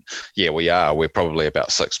it? So, we're probably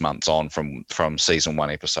about 6 months on from season 1,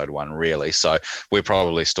 episode 1, really. So we're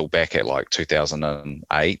probably still back at like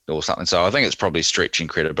 2008 or something. So I think it's probably stretching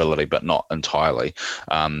credibility, but not entirely.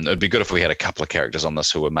 It'd be good if we had a couple of characters on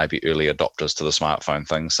this who were maybe early adopters to the smartphone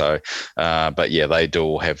thing. So, but yeah, they do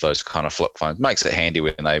all have those kind of flip phones. Makes it handy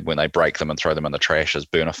when they break them and throw them in the trash as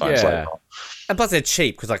burner phones later on. And plus they're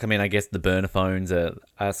cheap, because like, I mean, I guess the burner phones are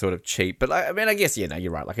sort of cheap, but I mean, I guess,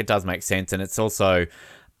 you're right. Like, it does make sense. And it's also,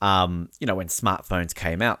 when smartphones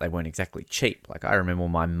came out, they weren't exactly cheap. Like, I remember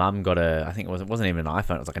my mum got it wasn't even an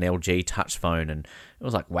iPhone. It was like an LG touch phone. And it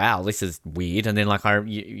was like, wow, this is weird. And then like,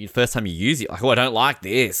 first time you use it, like, oh, I don't like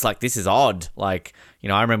this. Like, this is odd. Like,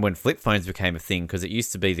 I remember when flip phones became a thing, because it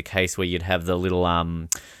used to be the case where you'd have the little,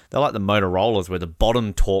 they're like the Motorola's where the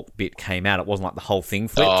bottom talk bit came out. It wasn't like the whole thing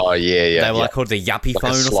flipped. Oh, yeah. They were like called the yuppie like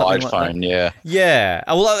phone or something slide like phone, that. yeah. Yeah.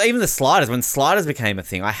 Well, even the sliders, when sliders became a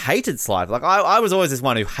thing, I hated sliders. Like, I was always this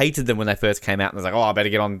one who hated them when they first came out and was like, oh, I better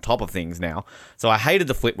get on top of things now. So I hated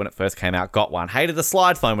the flip when it first came out, got one. Hated the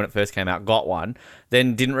slide phone when it first came out, got one.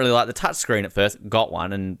 Then didn't really like the touch screen at first, got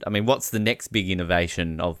one. And I mean, what's the next big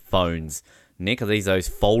innovation of phones, Nick? Are these those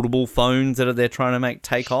foldable phones that they're trying to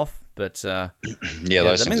take off? But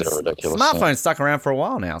those things are ridiculous. Smartphones stuck around for a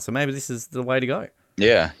while now, so maybe this is the way to go.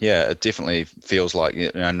 Yeah, it definitely feels like,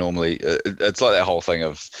 normally it's like that whole thing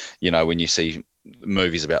of, when you see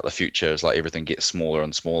movies about the future, it's like everything gets smaller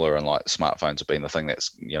and smaller, and like smartphones have been the thing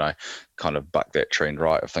that's, kind of bucked that trend,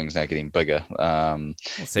 right, of things now getting bigger.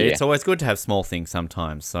 It's always good to have small things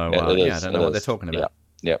sometimes. So I don't know what they're talking about.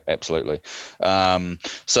 Yeah, absolutely.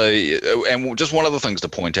 So, and just one of the things to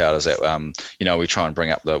point out is that we try and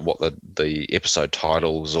bring up what the episode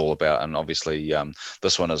title is all about, and obviously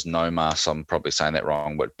this one is No Mas. I'm probably saying that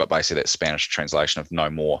wrong, but basically that's Spanish translation of no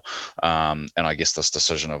more. And I guess this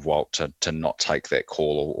decision of Walt to not take that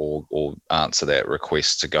call or answer that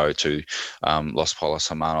request to go to Los Polos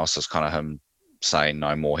Hermanos is kind of him saying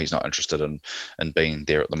no more. He's not interested in being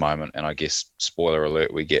there at the moment. And I guess, spoiler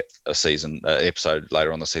alert, we get a episode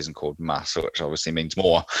later on the season called Mas, which obviously means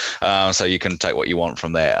more. So you can take what you want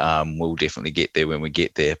from that. We'll definitely get there when we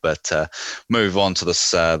get there. But move on to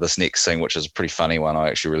this next scene, which is a pretty funny one. I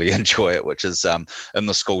actually really enjoy it, which is in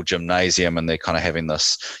the school gymnasium, and they're kind of having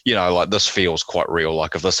this, like this feels quite real.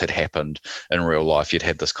 Like if this had happened in real life, you'd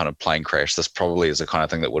had this kind of plane crash. This probably is the kind of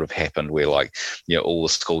thing that would have happened where all the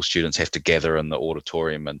school students have to gather in the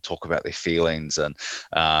auditorium and talk about their feelings, and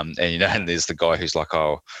and there's the guy who's like,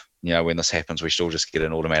 oh, when this happens, we should all just get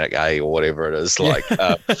an automatic A or whatever it is.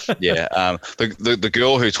 The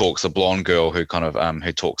girl who talks, the blonde girl who kind of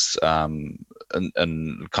who talks and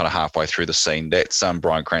kind of halfway through the scene, that's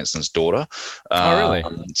Bryan Cranston's daughter. Oh, really?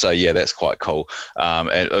 So yeah, that's quite cool. And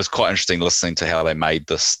it was quite interesting listening to how they made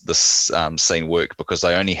this scene work, because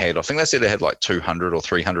they only had, I think they said they had like 200 or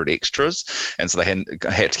 300 extras, and so they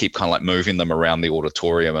had to keep kind of like moving them around the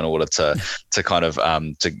auditorium in order to kind of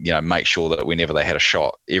make sure that whenever they had a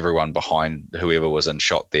shot, everyone behind whoever was in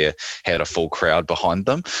shot there had a full crowd behind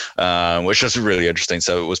them, which was really interesting.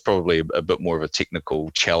 So it was probably a bit more of a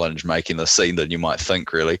technical challenge making the scene than you might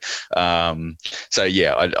think, really. So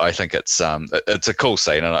yeah, I think it's a cool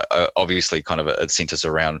scene, and obviously kind of it centers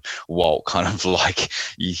around Walt, kind of like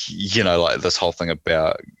like this whole thing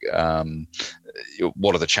about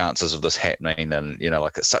what are the chances of this happening, and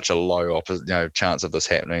like it's such a low chance of this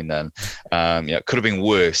happening, and it could have been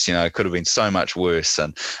worse, it could have been so much worse,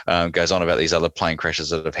 and goes on about these other plane crashes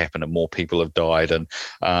that have happened and more people have died, and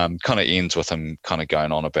kind of ends with him kind of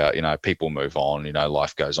going on about people move on,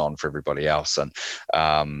 life goes on for everybody else, and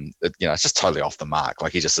it's just totally off the mark.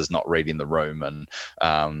 Like he just is not reading the room, and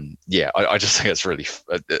I just think it's really,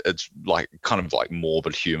 it's like kind of like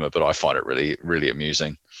morbid humor, but I find it really, really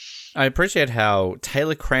amusing. I appreciate how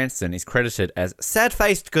Taylor Cranston is credited as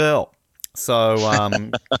sad-faced girl. So,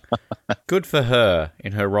 good for her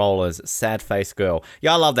in her role as sad-faced girl.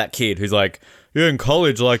 Yeah, I love that kid who's like, yeah, in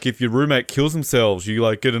college, like, if your roommate kills themselves, you,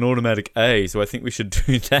 like, get an automatic A, so I think we should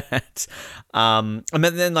do that. And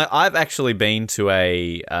then, like, I've actually been to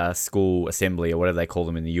a school assembly, or whatever they call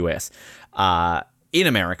them in the US, in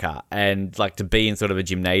America, and, like, to be in sort of a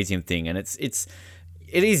gymnasium thing, and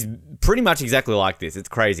it is pretty much exactly like this. It's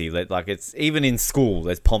crazy. Like, it's even in school,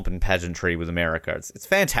 there's pomp and pageantry with America. It's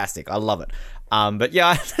fantastic. I love it. But yeah,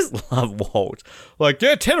 I just love Walt. Like,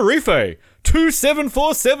 yeah, Tenerife, 2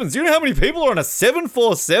 747s. Do you know how many people are on a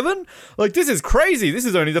 747? Like, this is crazy. This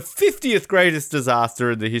is only the 50th greatest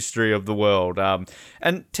disaster in the history of the world.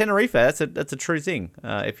 And Tenerife, that's a true thing.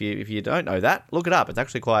 If you don't know that, look it up. It's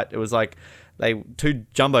actually it was like two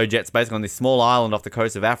jumbo jets basically on this small island off the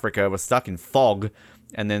coast of Africa were stuck in fog.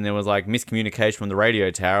 And then there was like miscommunication from the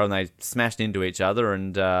radio tower, and they smashed into each other,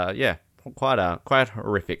 and quite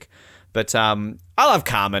horrific. But I love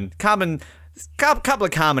Carmen. Couple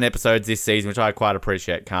of Carmen episodes this season, which I quite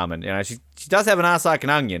appreciate. Carmen, she does have an ass like an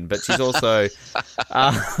onion, but she's also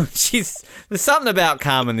there's something about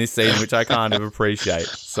Carmen this season which I kind of appreciate.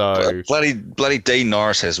 So bloody Dean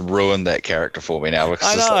Norris has ruined that character for me now.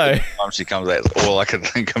 I know. Like, the time she comes out, that's all I can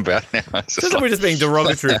think about now. We're just being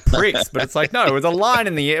derogatory pricks, but it's like, no, it was a line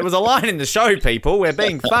in the show. People, we're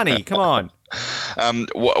being funny. Come on.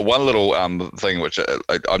 One little thing which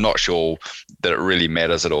I'm not sure that it really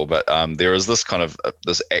matters at all, but there is this kind of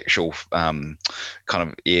this actual kind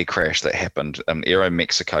of air crash that happened,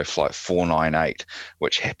 Aeromexico Flight 498,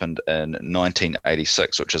 which happened in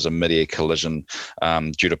 1986, which is a mid-air collision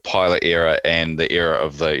due to pilot error and the error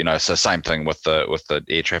of the so same thing with the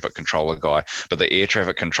air traffic controller guy, but the air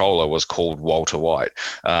traffic controller was called Walter White.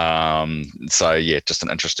 So yeah, just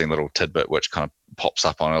an interesting little tidbit which kind of pops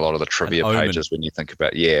up on a lot of the trivia pages when you think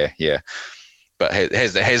about but it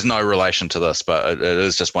has no relation to this, but it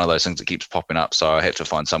is just one of those things that keeps popping up, so I had to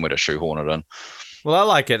find somewhere to shoehorn it in. Well, I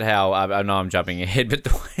like it how, I know I'm jumping ahead, but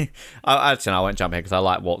the way, I won't jump ahead because I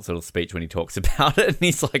like Walt's little speech when he talks about it, and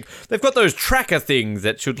he's like, they've got those tracker things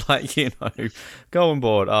that should go on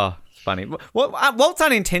board. Oh, it's funny. Walt's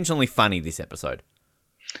unintentionally funny this episode.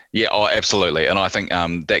 Yeah, oh, absolutely. And I think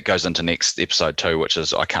that goes into next episode too, which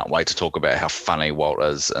is I can't wait to talk about how funny Walt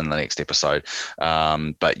is in the next episode.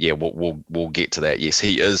 But yeah, we'll get to that. Yes,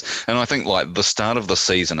 he is. And I think like the start of the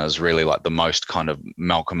season is really like the most kind of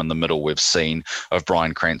Malcolm in the Middle we've seen of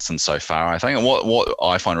Bryan Cranston so far, I think. And what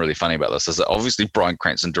I find really funny about this is that obviously Bryan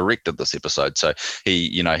Cranston directed this episode, so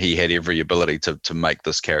he had every ability to make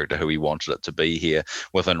this character who he wanted it to be here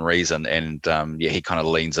within reason. And yeah, he kind of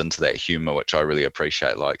leans into that humor, which I really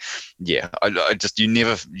appreciate. Like, yeah, I just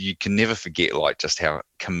you can never forget like just how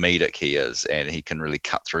comedic he is, and he can really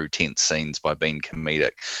cut through tense scenes by being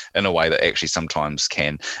comedic in a way that actually sometimes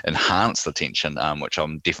can enhance the tension, which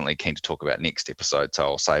I'm definitely keen to talk about next episode, so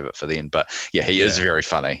I'll save it for then. But yeah, he is very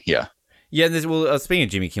funny. Yeah. Yeah, speaking of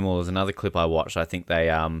Jimmy Kimmel, there's another clip I watched. I think they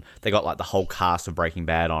got like the whole cast of Breaking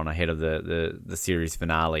Bad on ahead of the series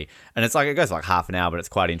finale, and it's like it goes like half an hour, but it's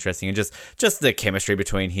quite interesting, and just the chemistry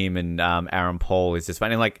between him and Aaron Paul is just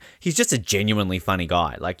funny. And like he's just a genuinely funny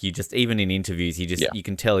guy. Like you just even in interviews, you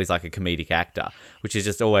can tell he's like a comedic actor, which is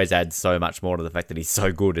just always adds so much more to the fact that he's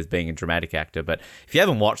so good as being a dramatic actor. But if you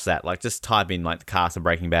haven't watched that, like just type in like the cast of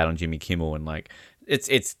Breaking Bad on Jimmy Kimmel and like.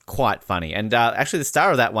 It's quite funny. And actually the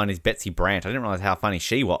star of that one is Betsy Brandt. I didn't realize how funny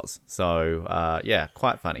she was. So, yeah,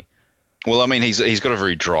 quite funny. Well, I mean, he's got a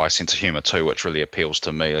very dry sense of humor too, which really appeals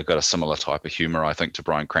to me. I've got a similar type of humor, I think, to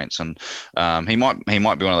Bryan Cranston. He might be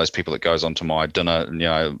one of those people that goes onto my dinner. You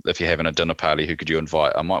know, if you're having a dinner party, who could you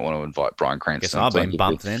invite? I might want to invite Bryan Cranston. Guess I've been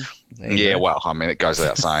bumped then. Yeah, well, I mean, it goes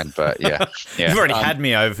without saying, but yeah. You've already had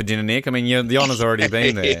me over for dinner, Nick. I mean, the honour's already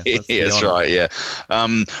been there. That's right, yeah.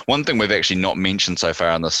 One thing we've actually not mentioned so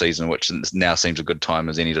far in this season, which now seems a good time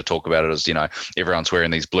as any to talk about it, is, you know, everyone's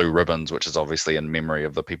wearing these blue ribbons, which is obviously in memory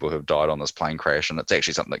of the people who have died on this plane crash. And it's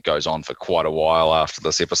actually something that goes on for quite a while after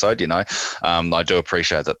this episode, you know. I do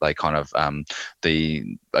appreciate that they kind of,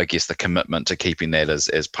 the commitment to keeping that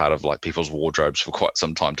as part of like people's wardrobes for quite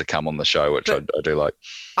some time to come on the show, which I do like.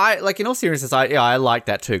 In all seriousness, I like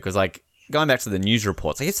that too, because like going back to the news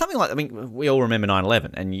reports, like it's something like, I mean, we all remember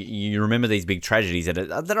 9/11, and you remember these big tragedies that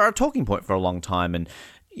are a talking point for a long time, and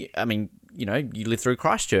I mean, you know, you live through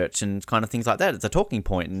Christchurch and kind of things like that. It's a talking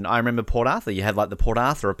point. And I remember Port Arthur. You had like the Port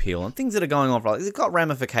Arthur appeal and things that are going on. It's got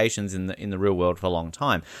ramifications in the real world for a long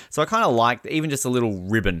time. So I kind of like even just a little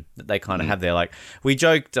ribbon that they kind of have there. Like we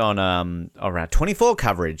joked on around 24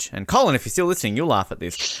 coverage. And Colin, if you're still listening, you'll laugh at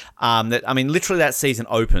this. Literally that season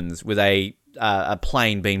opens with a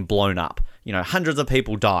plane being blown up. You know, hundreds of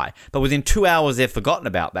people die. But within 2 hours, they've forgotten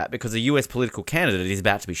about that because a US political candidate is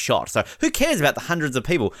about to be shot. So who cares about the hundreds of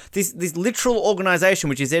people? This literal organization,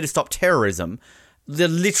 which is there to stop terrorism, they're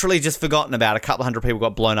literally just forgotten about a couple hundred people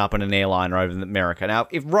got blown up in an airliner over in America. Now,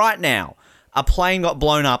 if right now a plane got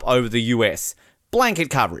blown up over the US, blanket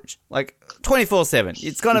coverage, like 24/7,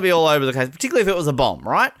 it's going to be all over the place, particularly if it was a bomb,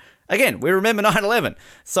 right? Again, we remember 9/11.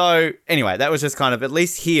 So anyway, that was just kind of, at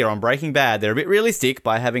least here on Breaking Bad, they're a bit realistic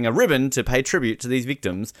by having a ribbon to pay tribute to these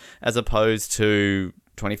victims, as opposed to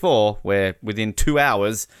 24, where within 2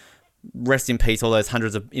 hours, rest in peace, all those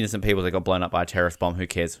hundreds of innocent people that got blown up by a terrorist bomb. Who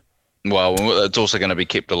cares? Well, it's also going to be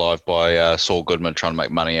kept alive by Saul Goodman trying to make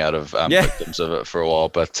money out of victims of it for a while.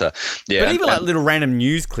 But yeah, but even like little random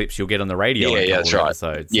news clips you'll get on the radio. Yeah, that's right.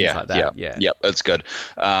 Episodes, like that. Yeah, it's good.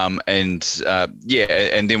 And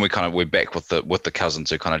then we're back with the cousins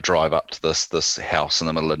who kind of drive up to this house in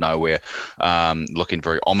the middle of nowhere, looking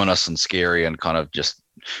very ominous and scary, and kind of just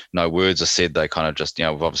no words are said. They kind of just, you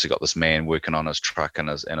know, we've obviously got this man working on his truck, and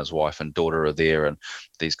his wife and daughter are there, and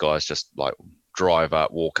these guys just like drive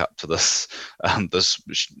up, walk up to this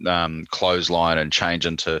clothesline and change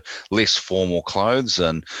into less formal clothes,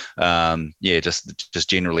 and just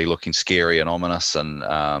generally looking scary and ominous, and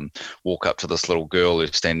walk up to this little girl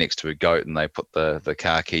who's standing next to a goat, and they put the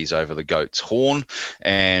car keys over the goat's horn,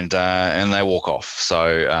 and they walk off.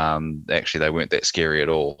 So actually they weren't that scary at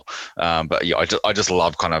all, but yeah, I just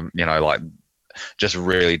love kind of, you know, like just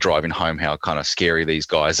really driving home how kind of scary these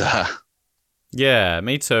guys are. Yeah,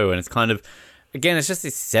 me too. And it's kind of, again, it's just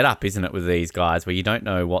this setup, isn't it, with these guys, where you don't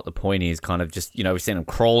know what the point is, kind of just, you know, we see them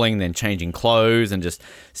crawling, then changing clothes, and just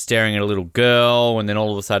staring at a little girl, and then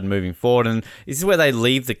all of a sudden moving forward. And this is where they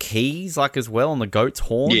leave the keys, like, as well, on the goat's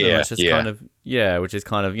horn. Yeah, it's just kind of, which is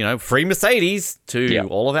kind of, you know, free Mercedes to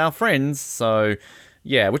all of our friends. So,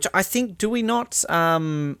 yeah, which I think, do we not,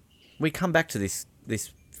 we come back to this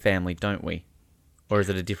family, don't we? Or is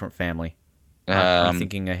it a different family? I'm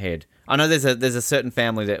thinking ahead. I know there's a certain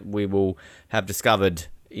family that we will have discovered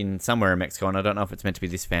in somewhere in Mexico, and I don't know if it's meant to be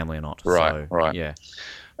this family or not. Right, so, right. Yeah.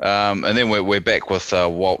 And then we're back with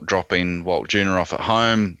Walt dropping Walt Jr. off at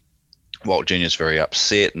home. Walt Jr.'s very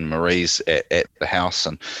upset, and Marie's at the house,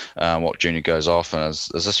 and Walt Jr. goes off, and is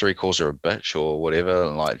this where he calls her a bitch or whatever?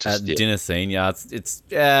 And like, just yeah. Dinner scene, yeah, it's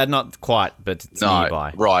not quite, but it's No,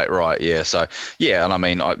 nearby. right, yeah. So yeah, and I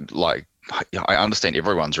mean, I understand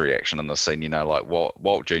everyone's reaction in this scene. You know, like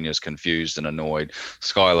Walt Jr. is confused and annoyed.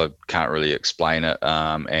 Skylar can't really explain it,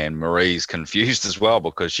 and Marie's confused as well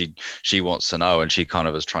because she wants to know, and she kind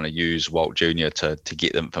of is trying to use Walt Jr. to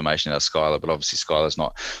get the information out of Skylar, but obviously Skylar's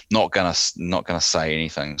not gonna say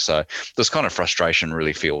anything. So this kind of frustration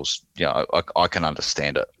really feels, I can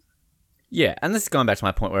understand it. Yeah, and this is going back to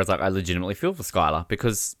my point where it's like I legitimately feel for Skylar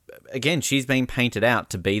because, again, she's being painted out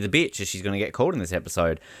to be the bitch as she's going to get called in this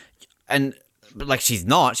episode. But like she's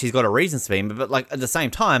not. She's got a reason to be. But like at the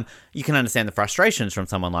same time, you can understand the frustrations from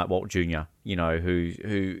someone like Walt Jr., who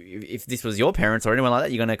if this was your parents or anyone like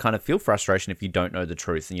that, you're going to kind of feel frustration if you don't know the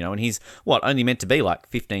truth. And he's, only meant to be like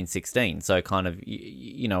 15, 16. So kind of,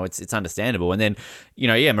 it's understandable. And then,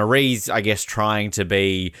 Marie's, I guess, trying to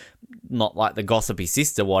be not like the gossipy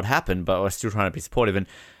sister what happened, but we're still trying to be supportive. And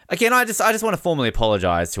again, I just want to formally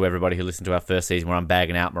apologise to everybody who listened to our first season where I'm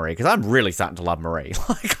bagging out Marie, because I'm really starting to love Marie.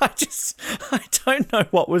 Like, I don't know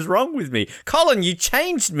what was wrong with me. Colin, you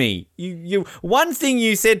changed me. You one thing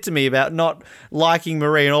you said to me about not liking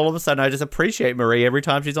Marie, and all of a sudden I just appreciate Marie every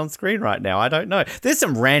time she's on screen right now. I don't know. There's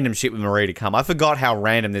some random shit with Marie to come. I forgot how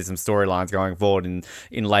random there's some storylines going forward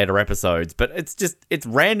in later episodes, but it's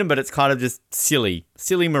random, but it's kind of just silly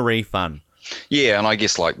Marie fun. Yeah, and I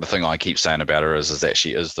guess like the thing I keep saying about her is that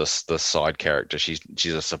she is this side character. She's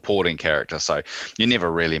a supporting character, so you're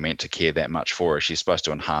never really meant to care that much for her. She's supposed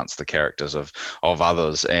to enhance the characters of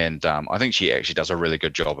others, and I think she actually does a really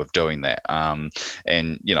good job of doing that. And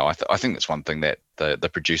I think that's one thing that the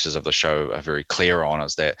producers of the show are very clear on,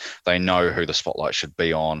 is that they know who the spotlight should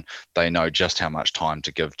be on. They know just how much time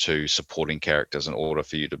to give to supporting characters in order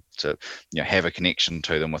for you to have a connection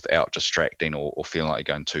to them without distracting or feeling like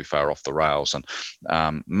you're going too far off the rails. And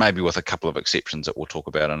maybe with a couple of exceptions that we'll talk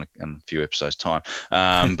about in a few episodes time.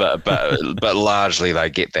 But largely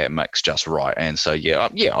they get that mix just right. And so I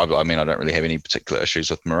mean, I don't really have any particular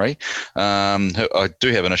issues with Marie. I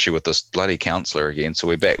do have an issue with this bloody counselor again. So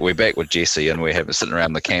we're back with Jesse, and we're sitting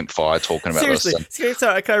around the campfire talking about Seriously, this.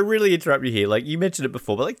 Sorry, can I really interrupt you here? Like, you mentioned it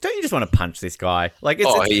before, but like, don't you just want to punch this guy? Like,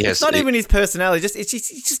 it's not even his personality.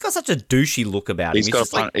 He's just got such a douchey look about him.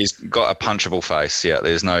 He's got a punchable face. Yeah,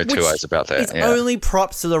 there's no two ways about that. It's only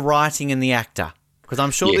props to the writing and the actor, because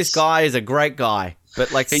I'm sure this guy is a great guy.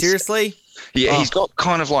 But like, seriously. Yeah, he's got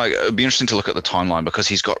kind of like, it'd be interesting to look at the timeline, because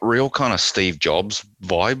he's got real kind of Steve Jobs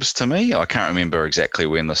vibes to me. I can't remember exactly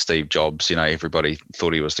when the Steve Jobs, everybody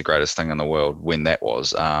thought he was the greatest thing in the world, when that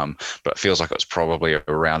was. But it feels like it was probably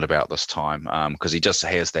around about this time, because he just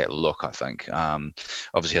has that look, I think.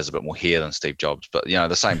 Obviously has a bit more hair than Steve Jobs, but,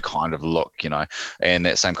 the same kind of look, and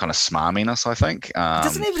that same kind of smarminess, I think. He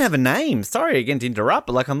doesn't even have a name. Sorry again to interrupt,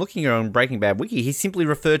 but like, I'm looking here on Breaking Bad Wiki. He's simply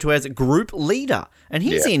referred to as group leader, and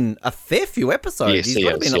he's in a fair few episodes. Yes, he's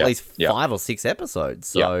got to be in at least 5 or 6 episodes.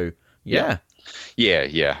 So, yeah.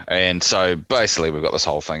 And so basically we've got this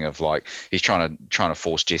whole thing of like, he's trying to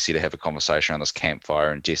force Jesse to have a conversation around this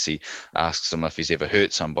campfire, and Jesse asks him if he's ever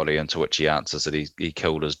hurt somebody, and to which he answers that he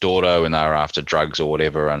killed his daughter when they were after drugs or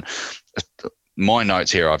whatever. And my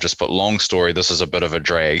notes here, I've just put, long story, this is a bit of a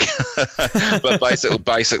drag. But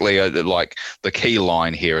basically, like, the key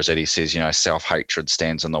line here is that he says, self-hatred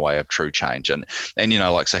stands in the way of true change. And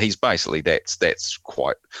so he's basically, that's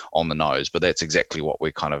quite on the nose, but that's exactly what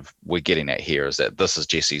we're getting at here, is that this is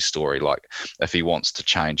Jesse's story. Like, if he wants to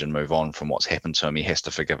change and move on from what's happened to him, he has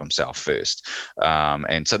to forgive himself first.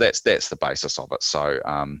 And so that's the basis of it. So,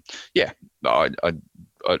 I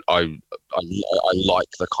like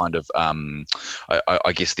the kind of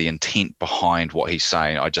I guess the intent behind what he's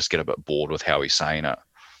saying. I just get a bit bored with how he's saying it.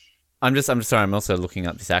 I'm sorry. I'm also looking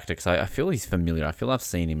up this actor because I feel he's familiar. I feel I've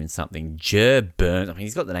seen him in something. Jer Burns. I mean,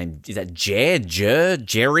 he's got the name. Is that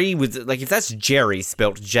Jerry? If that's Jerry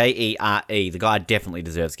spelt Jere, the guy definitely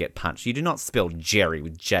deserves to get punched. You do not spell Jerry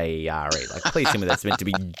with Jere. Like, please tell me that's meant to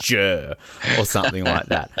be Jer or something like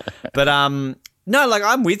that. But no, like,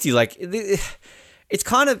 I'm with you. Like, it's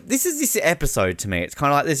kind of, this episode to me, it's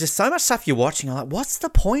kind of like, there's just so much stuff you're watching. I'm like, what's the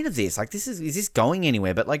point of this? Like, is this going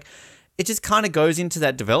anywhere? But like, it just kind of goes into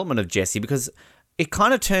that development of Jesse, because it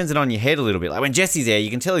kind of turns it on your head a little bit. Like, when Jesse's there, you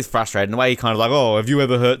can tell he's frustrated, and the way he kind of like, oh, have you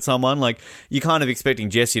ever hurt someone? Like, you're kind of expecting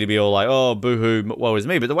Jesse to be all like, oh, boo-hoo, woe is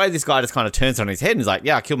me. But the way this guy just kind of turns it on his head and is like,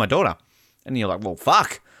 yeah, I killed my daughter. And you're like, well,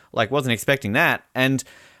 fuck. Like, wasn't expecting that. And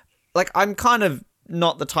like, I'm kind of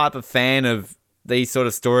not the type of fan of these sort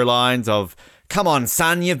of storylines of, come on,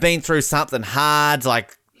 son, you've been through something hard.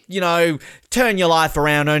 Like, turn your life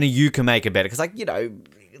around, only you can make it better. Because,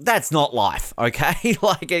 that's not life, okay?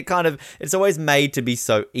 It's always made to be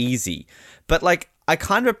so easy. But, I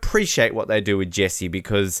kind of appreciate what they do with Jesse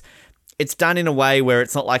because it's done in a way where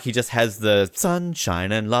it's not like he just has the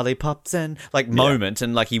sunshine and lollipops and moment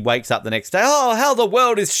and he wakes up the next day, oh, how the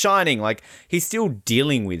world is shining. He's still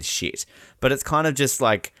dealing with shit. But it's kind of just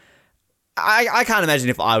I can't imagine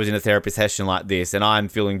if I was in a therapy session like this and I'm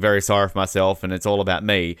feeling very sorry for myself and it's all about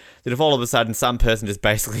me, that if all of a sudden some person just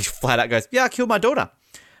basically flat out goes, yeah, I killed my daughter.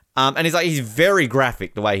 And he's very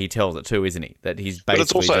graphic the way he tells it too, isn't he? That he's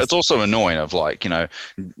basically. But it's also annoying of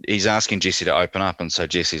he's asking Jesse to open up, and so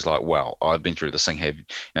Jesse's like, "Well, I've been through this thing here.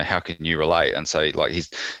 How can you relate?" And so he's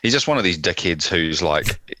just one of these dickheads who's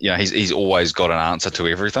he's always got an answer to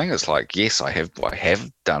everything. It's yes, I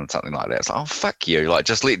have done something like that. It's oh fuck you,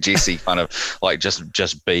 just let Jesse kind of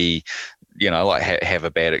just be. Have a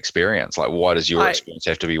bad experience. Why does your experience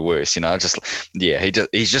have to be worse?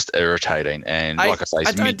 He's just irritating. And I say,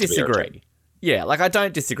 I don't disagree. Yeah, I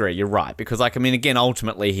don't disagree. You're right. Because again,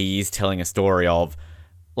 ultimately he is telling a story of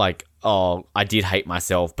oh, I did hate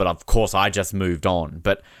myself, but of course I just moved on.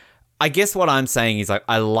 But I guess what I'm saying is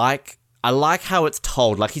I like how it's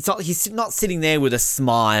told. He's not sitting there with a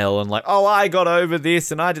smile and oh, I got over this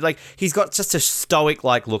and I did he's got just a stoic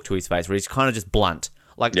look to his face where he's kind of just blunt.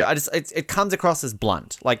 It comes across as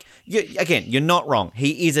blunt. You're not wrong.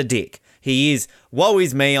 He is a dick. He is, woe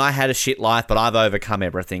is me, I had a shit life, but I've overcome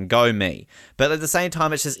everything. Go me. But at the same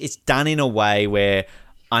time, it's done in a way where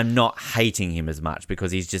I'm not hating him as much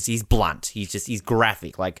because he's blunt. He's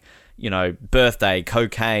graphic. Birthday,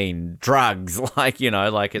 cocaine, drugs.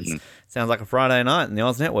 It sounds like a Friday night in the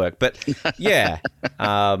Oz Network. But yeah,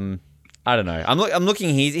 I don't know. I'm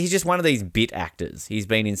looking. He's just one of these bit actors. He's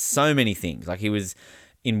been in so many things. He was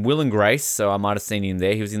in Will and Grace, so I might have seen him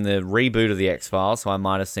there. He was in the reboot of the X-Files, so I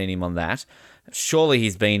might have seen him on that. Surely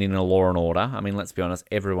he's been in a Law and Order. Let's be honest,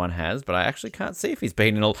 everyone has, but I actually can't see if he's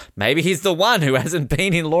been in maybe he's the one who hasn't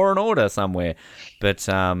been in Law and Order somewhere. But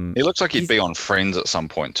he looks like he'd be on Friends at some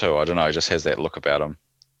point too. I don't know. He just has that look about him.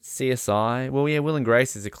 CSI. Well, yeah, Will and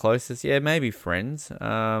Grace is the closest. Yeah, maybe Friends.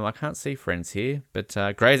 I can't see Friends here, but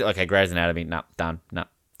Grey's Anatomy. Nah, done. Nah,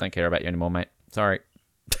 don't care about you anymore, mate. Sorry.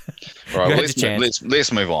 Right,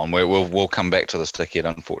 let's move on. We'll come back to this ticket,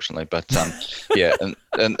 unfortunately, but yeah, and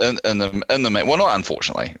well, not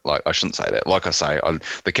unfortunately. I shouldn't say that. Like I say,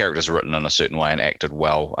 the character's written in a certain way and acted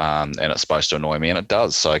well, and it's supposed to annoy me, and it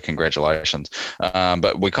does. So congratulations.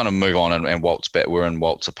 But we kind of move on, and Walt's back. We're in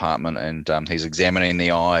Walt's apartment, and he's examining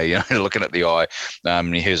the eye, looking at the eye.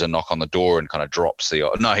 And he hears a knock on the door and kind of drops the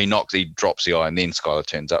eye. No, he drops the eye, and then Skylar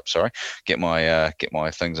turns up. Sorry, get my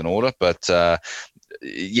things in order, but.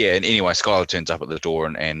 Yeah, and anyway, Skylar turns up at the door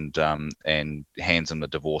and hands him the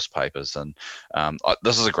divorce papers, and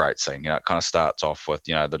this is a great scene. It kind of starts off with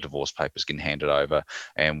the divorce papers getting handed over,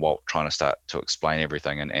 and Walt trying to start to explain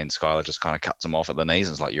everything, and Skylar just kind of cuts him off at the knees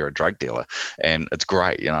and is like, "You're a drug dealer," and it's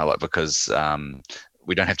great, because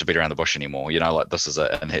we don't have to beat around the bush anymore. This is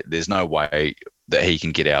and there's no way that he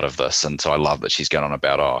can get out of this. And so I love that she's going on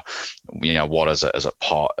about, what is it? Is it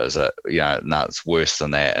pot? Is it, no, it's worse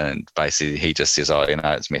than that. And basically he just says,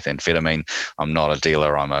 it's methamphetamine. I'm not a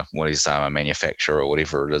dealer. I'm a manufacturer or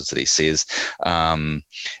whatever it is that he says. And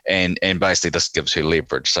basically this gives her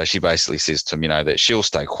leverage. So she basically says to him, that she'll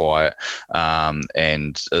stay quiet.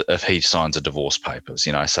 And if he signs a divorce papers,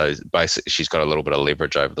 so basically she's got a little bit of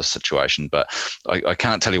leverage over the situation, but I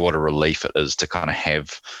can't tell you what a relief it is to kind of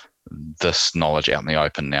have this knowledge out in the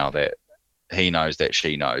open now that he knows that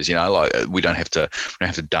she knows. We don't have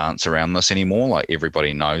to dance around this anymore.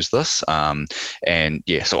 Everybody knows this. And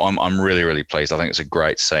yeah, so I'm really, really pleased. I think it's a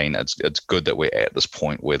great scene. It's good that we're at this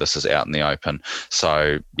point where this is out in the open.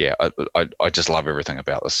 So yeah, I just love everything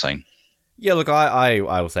about this scene. Yeah, look, I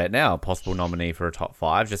will say it now, a possible nominee for a top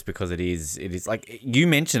 5, just because it is you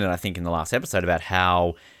mentioned it, I think, in the last episode about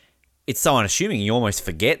how it's so unassuming, you almost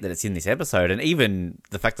forget that it's in this episode. And even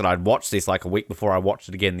the fact that I'd watched this a week before I watched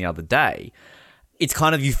it again the other day, it's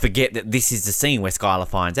kind of, you forget that this is the scene where Skylar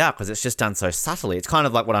finds out because it's just done so subtly. It's kind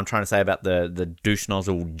of like what I'm trying to say about the douche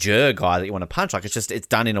nozzle jur guy that you want to punch. It's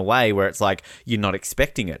done in a way where it's you're not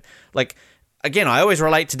expecting it. Again, I always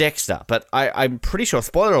relate to Dexter, but I'm pretty sure,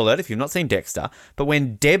 spoiler alert if you've not seen Dexter, but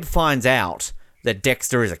when Deb finds out that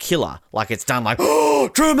Dexter is a killer, it's done oh,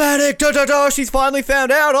 dramatic, da-da-da, she's finally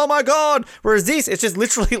found out, oh my God. Whereas this, it's just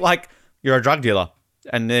literally you're a drug dealer.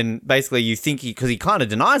 And then basically you think because he kind of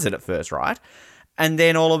denies it at first, right? And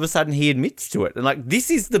then all of a sudden he admits to it. And this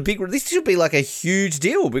should be a huge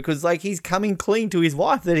deal because he's coming clean to his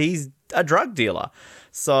wife that he's a drug dealer.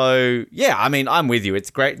 So yeah, I'm with you. It's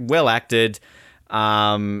great, well acted.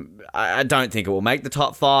 I don't think it will make the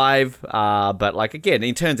top 5. But like again,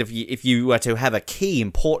 in terms of if you were to have a key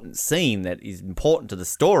important scene that is important to the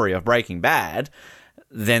story of Breaking Bad,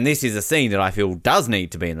 then this is a scene that I feel does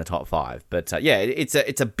need to be in the top 5. But yeah, it's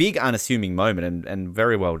a big unassuming moment and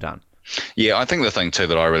very well done. Yeah, I think the thing too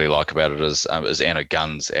that I really like about it is Anna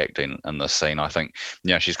Gunn's acting in this scene. I think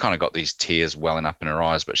she's kind of got these tears welling up in her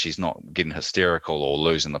eyes, but she's not getting hysterical or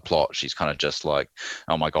losing the plot. She's kind of just like,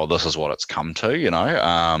 oh my god, this is what it's come to, and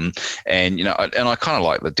I kind of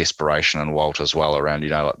like the desperation in Walt as well around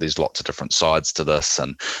like there's lots of different sides to this,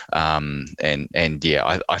 and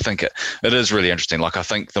yeah, I think it is really interesting. Like I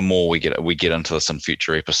think the more we get into this in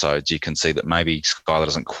future episodes, you can see that maybe Skylar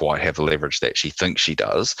doesn't quite have the leverage that she thinks she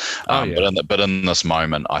does. But in this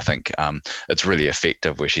moment, I think it's really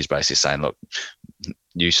effective where she's basically saying, look,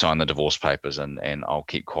 you sign the divorce papers and I'll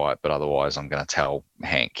keep quiet, but otherwise I'm going to tell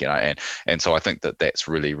Hank, and so I think that that's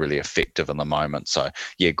really, really effective in the moment. So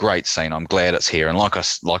yeah, great scene. I'm glad it's here. And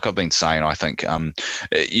like I've been saying, I think,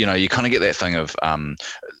 you kind of get that thing of,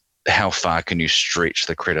 how far can you stretch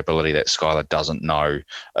the credibility that Skylar doesn't know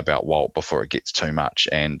about Walt before it gets too much?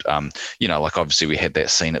 And, like obviously we had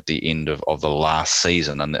that scene at the end of the last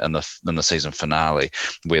season and in the season finale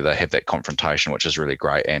where they have that confrontation, which is really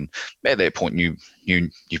great. And at that point, you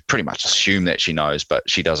pretty much assume that she knows, but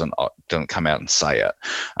she doesn't come out and say it.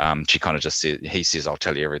 She kind of just says, he says, I'll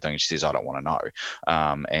tell you everything. She says, I don't want to know.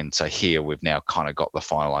 And so here we've now kind of got the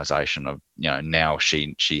finalization of, now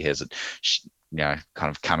she has it. Kind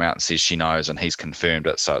of come out and says she knows, and he's confirmed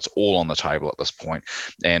it. So it's all on the table at this point.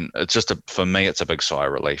 And it's just, for me, it's a big sigh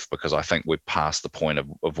of relief because I think we've passed the point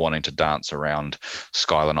of wanting to dance around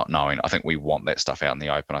Skylar not knowing. I think we want that stuff out in the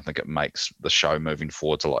open. I think it makes the show moving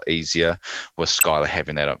forwards a lot easier with Skylar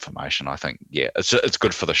having that information. I think, yeah, it's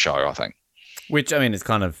good for the show, I think. Which, I mean, is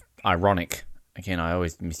kind of ironic. Again, I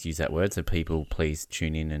always misuse that word, so people please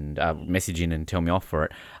tune in and message in and tell me off for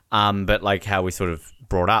it. But like how we sort of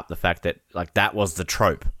brought up the fact that like that was the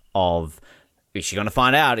trope of, is she going to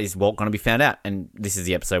find out? Is Walt going to be found out? And this is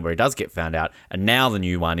the episode where he does get found out. And now the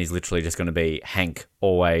new one is literally just going to be Hank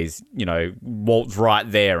always, Walt's right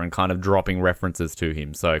there and kind of dropping references to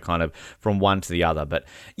him. So kind of from one to the other. But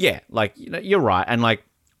yeah, like, you're right. And like,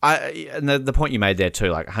 and the point you made there too,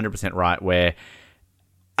 like 100% right, where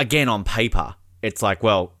again, on paper, it's like,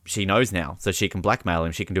 well, she knows now, so she can blackmail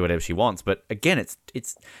him, she can do whatever she wants. But again, it's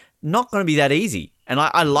not going to be that easy. And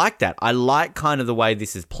I like that. I like kind of the way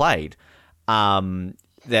this is played.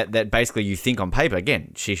 That basically you think on paper,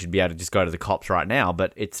 again, she should be able to just go to the cops right now,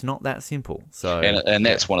 but it's not that simple. So, and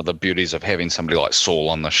that's one of the beauties of having somebody like Saul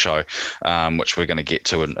on the show, which we're going to get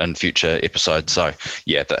to in future episodes. So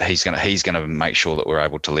yeah, that he's going to make sure that we're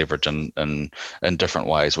able to leverage in different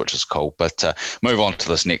ways, which is cool. But move on to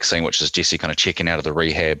this next scene, which is Jesse kind of checking out of the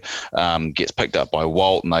rehab, gets picked up by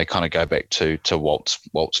Walt, and they kind of go back to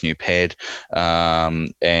Walt's new pad,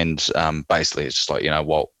 and basically it's just like,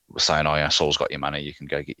 Walt saying, oh yeah, Saul's got your money, you can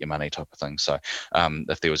go get your money, type of thing. So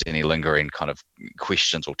if there was any lingering kind of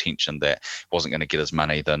questions or tension that wasn't going to get his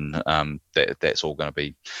money, then that's all going to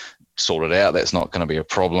be sorted out. That's not going to be a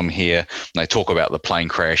problem here. And they talk about the plane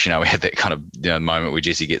crash. We had that kind of moment where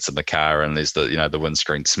Jesse gets in the car and there's the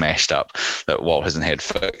windscreen smashed up that Walt hasn't had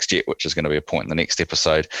fixed yet, which is going to be a point in the next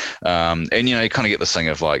episode. And you kind of get this thing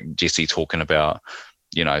of like Jesse talking about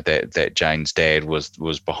that Jane's dad was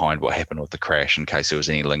behind what happened with the crash, in case there was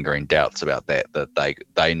any lingering doubts about that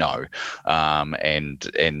they know,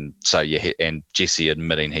 and so yeah, and Jesse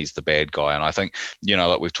admitting he's the bad guy. And I think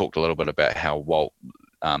like we've talked a little bit about how Walt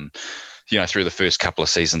through the first couple of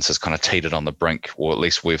seasons has kind of teetered on the brink, or at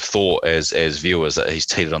least we've thought as viewers that he's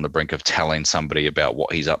teetered on the brink of telling somebody about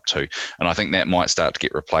what he's up to. And I think that might start to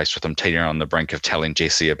get replaced with him teetering on the brink of telling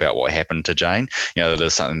Jesse about what happened to Jane. That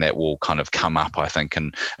is something that will kind of come up, I think,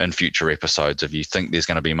 in future episodes. If you think there's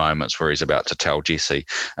going to be moments where he's about to tell Jesse,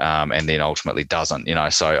 and then ultimately doesn't,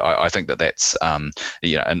 so I think that's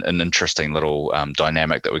an interesting little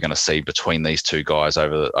dynamic that we're going to see between these two guys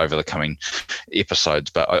over the coming episodes.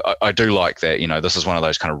 But I do like that, this is one of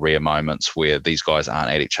those kind of rare moments where these guys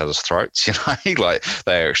aren't at each other's throats, like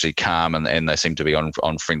they're actually calm and they seem to be on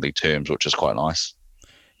friendly terms, which is quite nice.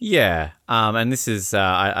 Yeah. And this is,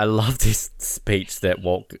 I love this speech that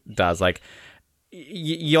Walt does. Like,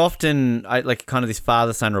 you often, like kind of this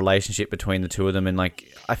father-son relationship between the two of them. And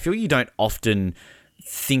like, I feel you don't often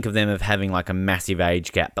think of them of having like a massive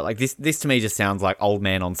age gap, but like this to me just sounds like old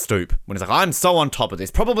man on stoop when it's like, I'm so on top of this,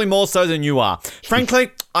 probably more so than you are. Frankly,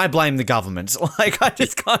 I blame the government. Like, I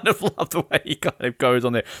just kind of love the way he kind of goes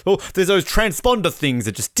on there. Oh, there's those transponder things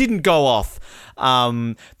that just didn't go off.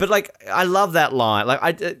 But like, I love that line. Like,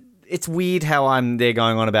 it's weird how I'm there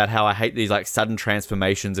going on about how I hate these like sudden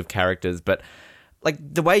transformations of characters, but like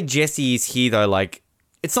the way Jesse is here though, like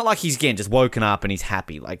it's not like he's again just woken up and he's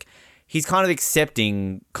happy. Like he's kind of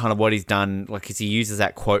accepting kind of what he's done, like as he uses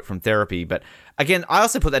that quote from therapy. But again, I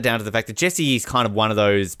also put that down to the fact that Jesse is kind of one of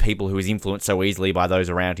those people who is influenced so easily by those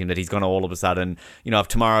around him that he's going to all of a sudden, you know, if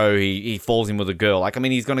tomorrow he falls in with a girl, like, I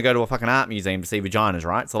mean, he's going to go to a fucking art museum to see vaginas,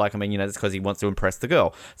 right? So, like, I mean, you know, that's because he wants to impress the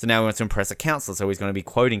girl. So now he wants to impress a counselor, so he's going to be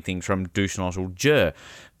quoting things from Douche Nozzle Jur.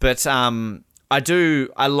 But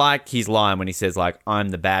I like his line when he says, like, I'm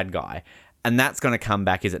the bad guy. And that's going to come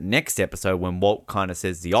back, is it next episode, when Walt kind of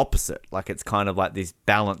says the opposite. Like, it's kind of like this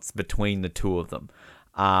balance between the two of them,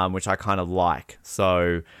 which I kind of like.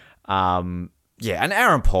 So, yeah, and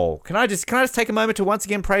Aaron Paul. Can I just take a moment to once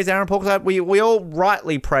again praise Aaron Paul? Because we all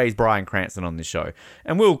rightly praise Bryan Cranston on this show,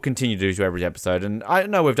 and we'll continue to do so every episode. And I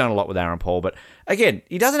know we've done a lot with Aaron Paul, but again,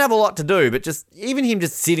 he doesn't have a lot to do, but just even him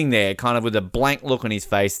just sitting there kind of with a blank look on his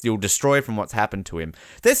face, still destroyed from what's happened to him.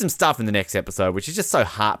 There's some stuff in the next episode which is just so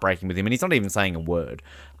heartbreaking with him, and he's not even saying a word.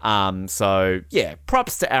 So, yeah,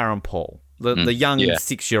 props to Aaron Paul. The young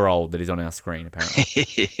 6-year-old that is on our screen,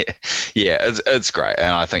 apparently. Yeah, it's great.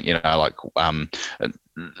 And I think, you know, like,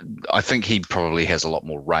 I think he probably has a lot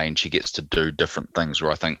more range. He gets to do different things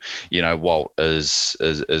where I think, you know, Walt is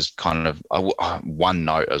kind of one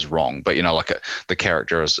note is wrong, but, you know, like the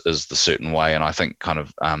character is the certain way. And I think kind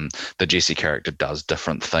of the Jesse character does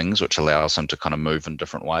different things, which allows him to kind of move in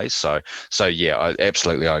different ways. So yeah, I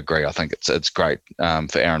agree. I think it's great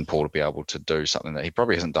for Aaron Paul to be able to do something that he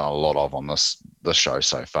probably hasn't done a lot of on this show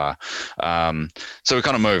so far. So we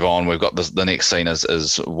kind of move on. We've got the next scene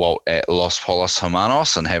is Walt at Los Polos Hermanos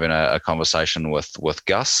and having a conversation with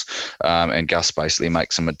Gus, and Gus basically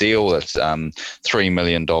makes him a deal that $3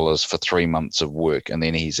 million for 3 months of work, and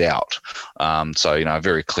then he's out. So, you know, a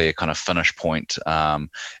very clear kind of finish point.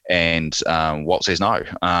 And Walt says no,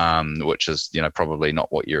 which is, you know, probably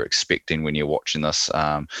not what you're expecting when you're watching this.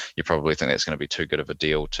 You probably think that's going to be too good of a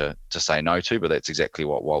deal to say no to, but that's exactly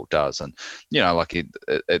what Walt does. And, you know, like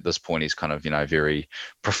at this point, he's kind of, you know, very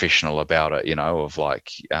professional about it, you know, of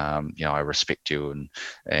like, you know, I respect you and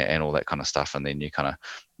all that kind of stuff. And then you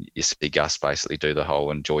see Gus basically do the whole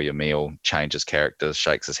enjoy your meal, changes characters,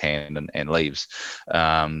 shakes his hand and leaves.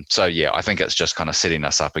 So yeah, I think it's just kind of setting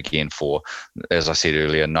us up again for, as I said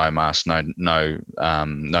earlier, no mask,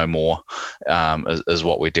 no more, is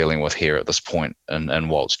what we're dealing with here at this point in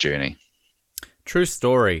Walt's journey. True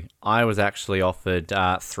story. I was actually offered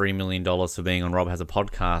 $3 million for being on Rob Has a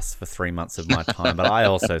Podcast for 3 months of my time, but I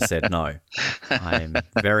also said no. I'm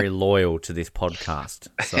very loyal to this podcast,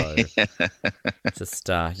 so just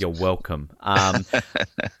you're welcome.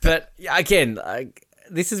 But again,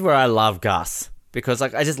 this is where I love Gus, because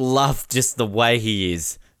like I just love just the way he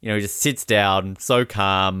is. You know, he just sits down, so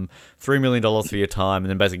calm, $3 million for your time, and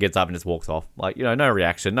then basically gets up and just walks off. Like, you know, no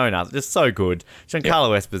reaction, no nothing. Just so good.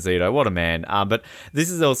 Giancarlo Esposito, what a man. But this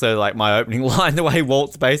is also like my opening line, the way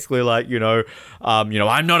Walt's basically like, you know,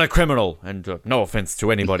 I'm not a criminal, and no offense to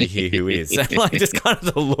anybody here who is. And like just kind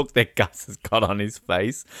of the look that Gus has got on his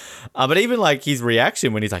face. But even like his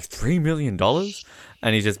reaction when he's like, $3 million?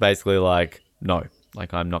 And he's just basically like, no,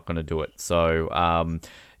 like I'm not going to do it. So,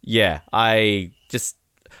 yeah,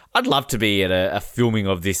 I'd love to be at a filming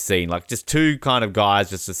of this scene, like just two kind of guys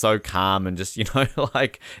just are so calm and just, you know,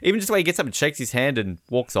 like even just the way he gets up and shakes his hand and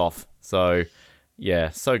walks off. So, yeah,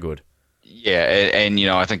 so good. Yeah, and you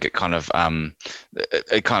know, I think it kind of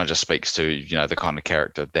just speaks to, you know, the kind of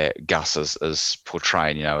character that Gus is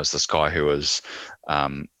portraying, you know, as this guy who is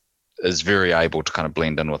very able to kind of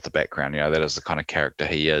blend in with the background. You know, that is the kind of character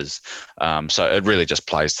he is. So it really just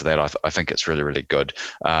plays to that. I think it's really, really good.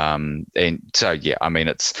 And so, yeah, I mean,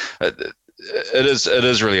 it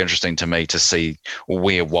is really interesting to me to see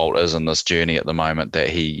where Walt is in this journey at the moment, that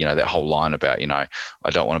he, you know, that whole line about, you know, I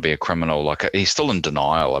don't want to be a criminal. Like he's still in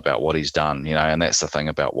denial about what he's done, you know, and that's the thing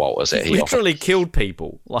about Walt is that he literally killed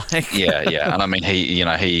people. Like, yeah. And I mean,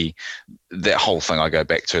 that whole thing I go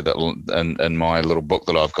back to that in my little book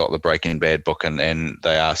that I've got, the Breaking Bad book, and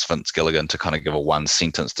they asked Vince Gilligan to kind of give a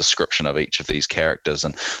 1-sentence description of each of these characters,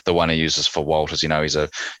 and the one he uses for Walt is, you know, he's a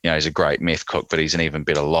great meth cook, but he's an even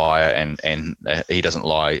better liar, and he doesn't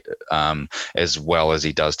lie as well as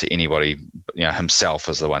he does to anybody. You know, himself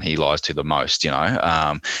is the one he lies to the most, you know,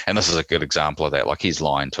 and this is a good example of that. Like he's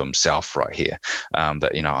lying to himself right here,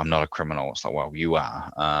 that, you know, I'm not a criminal. It's like, well, you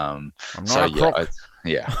are. I'm not a crook.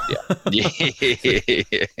 Yeah,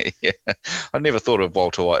 yeah. I never thought of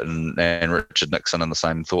Walter White and Richard Nixon in the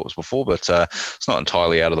same thoughts before, but it's not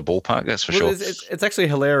entirely out of the ballpark, that's for sure. It's actually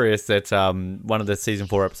hilarious that one of the season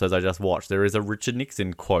 4 episodes I just watched, there is a Richard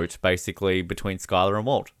Nixon quote basically between Skylar and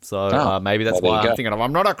Walt. So maybe that's why I'm thinking of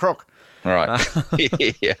I'm not a crook. Right.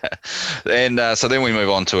 Yeah. And so then we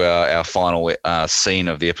move on to our final scene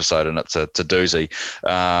of the episode, and it's a doozy.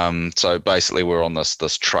 So basically, we're on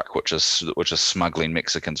this truck which is smuggling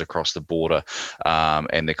Mexicans across the border,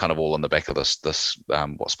 and they're kind of all in the back of this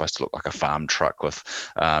what's supposed to look like a farm truck with,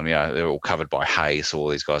 they're all covered by hay. So all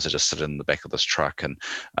these guys are just sitting in the back of this truck, and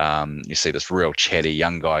you see this real chatty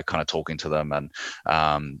young guy kind of talking to them, and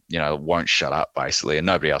won't shut up basically, and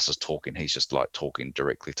nobody else is talking. He's just like talking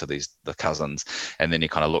directly to the cousins, and then he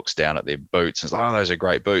kind of looks down at their boots and is like, oh, those are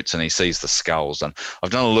great boots, and he sees the skulls. And I've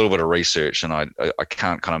done a little bit of research, and I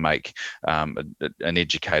can't kind of make an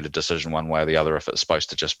educated decision one way or the other if it's supposed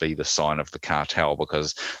to just be the sign of the cartel,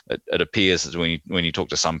 because it appears that when you talk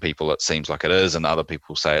to some people it seems like it is, and other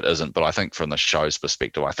people say it isn't. But I think from the show's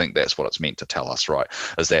perspective, I think that's what it's meant to tell us, right,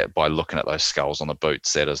 is that by looking at those skulls on the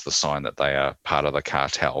boots, that is the sign that they are part of the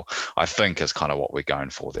cartel. I think is kind of what we're going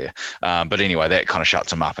for there. But anyway, that kind of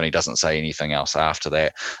shuts him up, and he doesn't say anything else after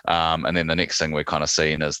that. And then the next thing we're kind of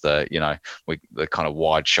seeing is the kind of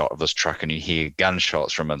wide shot of this truck, and you hear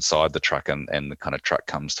gunshots from inside the truck, and the kind of truck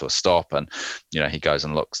comes to a stop, and he goes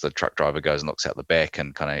and looks, the truck driver goes and looks out the back,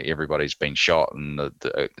 and kind of everybody's been shot, and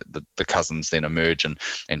the cousins then emerge and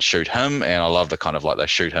shoot him. And I love the kind of like they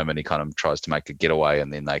shoot him and he kind of tries to make a getaway,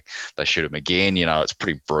 and then they shoot him again. It's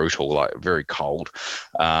pretty brutal, like very cold.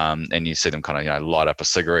 And you see them kind of light up a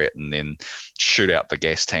cigarette and then shoot out the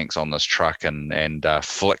gas tanks on this truck and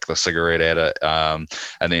flick the cigarette at it,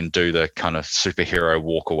 and then do the kind of superhero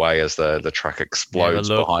walk away as the truck explodes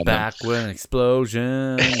behind them. Back when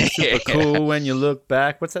explosion, super cool when you look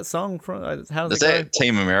back. What's that song from? How does it go? That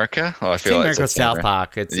Team America? I feel Team like America, South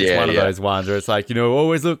Park. It's one of those ones where it's like,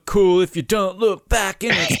 always look cool if you don't look back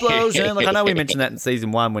in explosion. Like I know we mentioned that in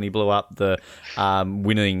season 1 when he blew up the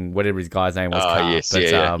winning whatever his guy's name was. Car. Yes, but,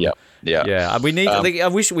 yeah. We need. I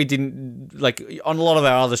wish we didn't on a lot of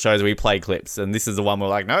our other shows we play clips, and this is the one we're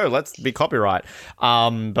like, no, let's be copyright.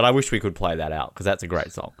 But I wish we could play that out because that's a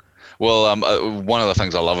great song. Well, one of the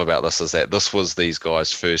things I love about this is that this was these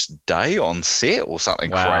guys' first day on set or something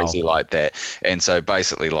crazy like that. And so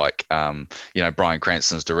basically, Bryan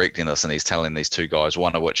Cranston's directing this, and he's telling these two guys,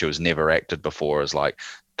 one of which who has never acted before, is like,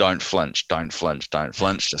 don't flinch,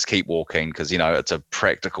 just keep walking, because it's a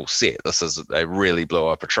practical set. They really blew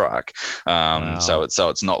up a truck, so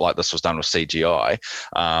it's not like this was done with CGI.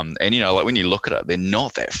 And when you look at it, they're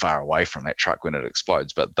not that far away from that truck when it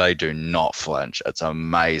explodes, but they do not flinch. It's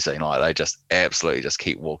amazing. Like they just absolutely just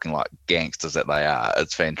keep walking like gangsters that they are.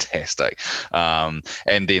 It's fantastic. And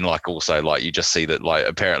then also you just see that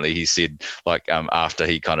apparently he said after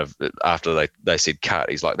they said cut,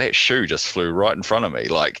 he's like, that shoe just flew right in front of me.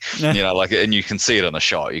 And you can see it in the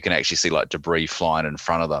shot. You can actually see debris flying in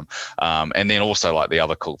front of them. And then also the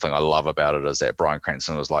other cool thing I love about it is that Bryan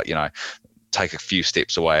Cranston was take a few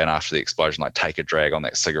steps away, and after the explosion, take a drag on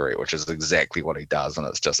that cigarette, which is exactly what he does. And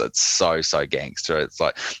it's so gangster. It's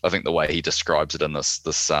I think the way he describes it in this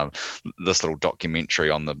little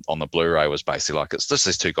documentary on the Blu-ray was basically it's just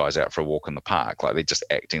these two guys out for a walk in the park. They're just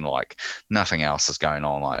acting like nothing else is going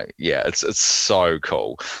on. It's so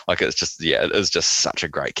cool. It is just such a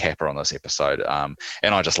great capper on this episode. And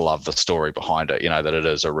I just love the story behind it, that it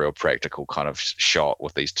is a real practical kind of shot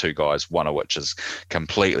with these two guys, one of which is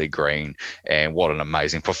completely green. And what an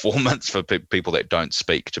amazing performance for people that don't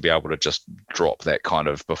speak to be able to just drop that kind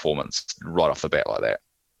of performance right off the bat like that.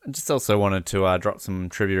 I just also wanted to drop some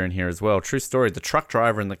trivia in here as well. True story, the truck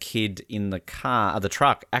driver and the kid in the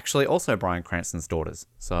truck, actually also Bryan Cranston's daughters.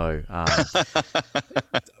 So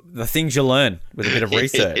the things you learn with a bit of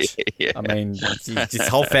research. Yeah. I mean, it's his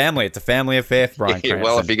whole family. It's a family affair for Bryan Cranston.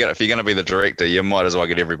 Well, if you're going to be the director, you might as well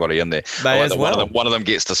get everybody in there. One of them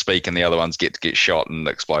gets to speak and the other ones get shot and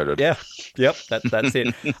exploded. Yeah. Yep. That's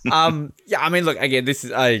it. I mean, look, again, this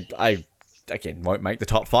is I won't make the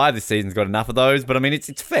top 5. This season's got enough of those, but I mean, it's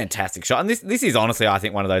a fantastic shot. And this is honestly, I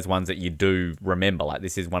think, one of those ones that you do remember.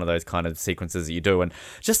 This is one of those kind of sequences that you do. And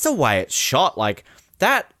just the way it's shot,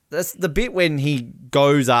 that's the bit when he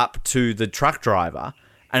goes up to the truck driver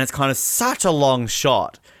and it's kind of such a long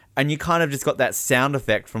shot. And you kind of just got that sound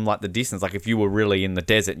effect from the distance. If you were really in the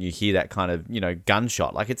desert and you hear that kind of,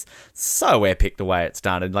 gunshot, it's so epic the way it's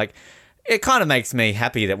done. And it kind of makes me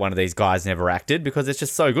happy that one of these guys never acted, because it's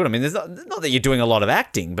just so good. I mean, there's not that you're doing a lot of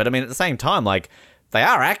acting, but I mean, at the same time, they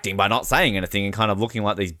are acting by not saying anything and kind of looking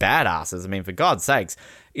like these badasses. I mean, for God's sakes,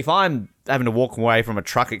 if I'm having to walk away from a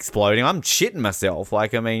truck exploding, I'm shitting myself.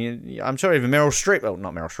 Like, I mean, I'm sure even Meryl Streep, well,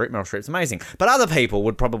 not Meryl Streep's amazing, but other people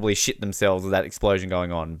would probably shit themselves with that explosion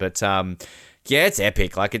going on. But, yeah, it's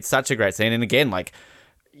epic. Like, it's such a great scene. And again, like,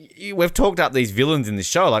 we've talked up these villains in this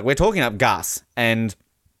show. Like, we're talking up Gus, and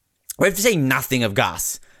we've seen nothing of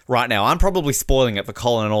Gus right now. I'm probably spoiling it for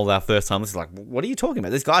Colin and all our first time. This is like, what are you talking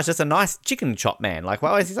about? This guy's just a nice chicken chop man. Like,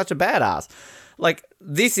 why is he such a badass? Like,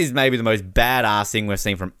 this is maybe the most badass thing we've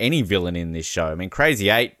seen from any villain in this show. I mean, Crazy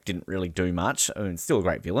 8 didn't really do much. I mean, still a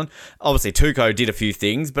great villain. Obviously, Tuco did a few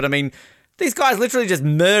things, but I mean, these guys literally just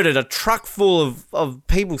murdered a truck full of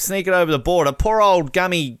people sneaking over the border. Poor old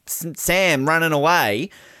Gummy Sam running away,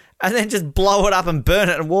 and then just blow it up and burn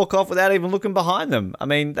it and walk off without even looking behind them. I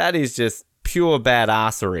mean, that is just pure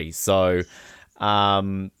badassery. So,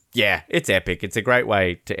 yeah, it's epic. It's a great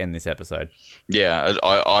way to end this episode. Yeah,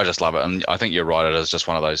 I just love it. And I think you're right. It is just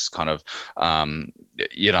one of those kind of,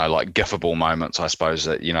 like gifable moments, I suppose,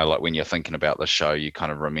 that, like when you're thinking about the show, you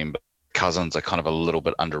kind of remember Cousins are kind of a little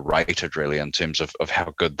bit underrated, really, in terms of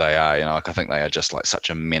how good they are. Like, I think they are just like such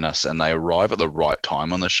a menace, and they arrive at the right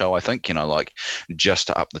time on the show, I think, like just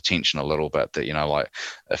to up the tension a little bit, that, like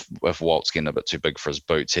if Walt's getting a bit too big for his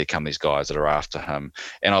boots, here come these guys that are after him.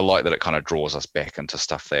 And I like that it kind of draws us back into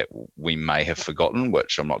stuff that we may have forgotten,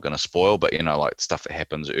 which I'm not going to spoil, but, like stuff that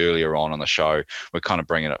happens earlier on in the show, we're kind of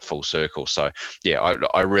bringing it full circle. So, yeah,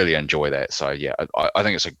 I really enjoy that. So, yeah, I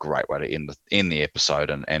think it's a great way to end the episode,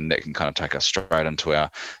 and that can kind of take us straight into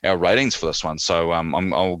our ratings for this one. So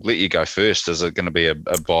I'll let you go first. Is it going to be a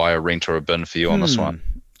buy, a rent, or a bin for you on this one?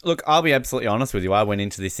 Look, I'll be absolutely honest with you. I went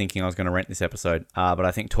into this thinking I was going to rent this episode, but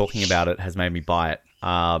I think talking about it has made me buy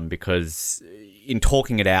it, because in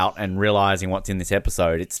talking it out and realizing what's in this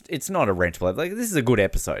episode, it's not a rentable. Like, this is a good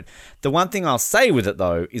episode. The one thing I'll say with it,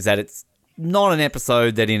 though, is that it's not an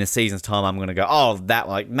episode that in a season's time I'm going to go, oh, that,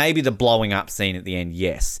 like, maybe the blowing up scene at the end,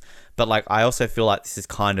 yes. But, like, I also feel like this is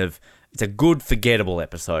kind of, it's a good, forgettable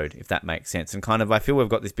episode, if that makes sense. And kind of, I feel we've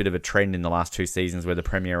got this bit of a trend in the last 2 seasons where the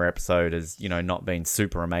premiere episode has, not been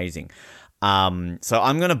super amazing. So I'm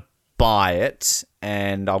going to buy it,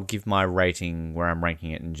 and I'll give my rating where I'm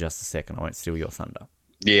ranking it in just a second. I won't steal your thunder.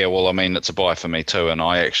 Yeah, well, I mean, it's a buy for me too, and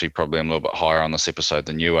I actually probably am a little bit higher on this episode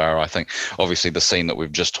than you are. I think, obviously, the scene that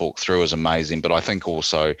we've just talked through is amazing, but I think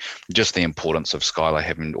also just the importance of Skylar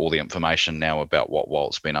having all the information now about what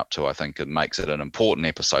Walt's been up to, I think it makes it an important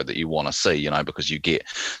episode that you want to see, because you get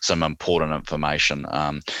some important information.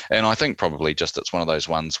 And I think probably just it's one of those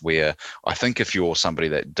ones where I think if you're somebody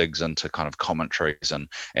that digs into kind of commentaries and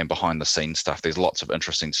behind-the-scenes stuff, there's lots of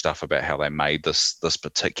interesting stuff about how they made this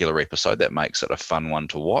particular episode that makes it a fun one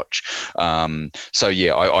to watch. So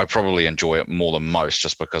yeah, I probably enjoy it more than most,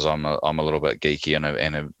 just because I'm a little bit geeky and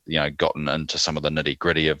have gotten into some of the nitty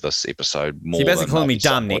gritty of this episode more. So you're basically calling me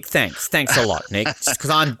dumb, Nick. Thanks a lot, Nick. Just because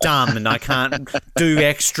I'm dumb and I can't do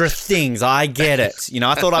extra things. I get it.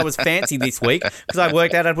 I thought I was fancy this week because I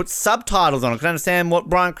worked out how to put subtitles on. I could understand what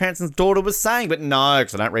Bryan Cranston's daughter was saying, but no,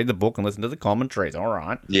 because I don't read the book and listen to the commentaries. All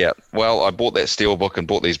right. Yeah. Well, I bought that Steel book and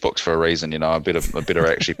bought these books for a reason. I better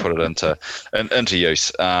actually put it into use.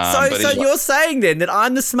 So anyway. You're saying then that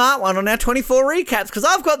I'm the smart one on our 24 recaps because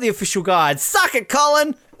I've got the official guide. Suck it,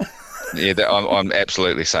 Colin. Yeah, I'm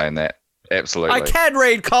absolutely saying that. Absolutely. I can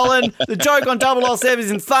read, Colin. The joke on 007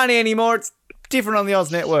 isn't funny anymore. It's different on the Oz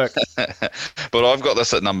Network. But I've got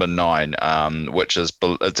this at number 9, which is,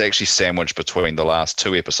 it's actually sandwiched between the last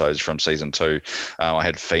 2 episodes from season 2. I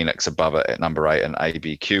had Phoenix above it at number 8 and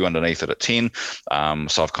ABQ underneath it at 10.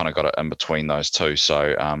 So I've kind of got it in between those two.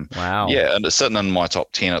 So wow. Yeah, and it's sitting in my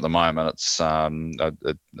top 10 at the moment. It's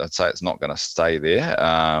I'd say it's not going to stay there.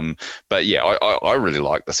 But yeah, I really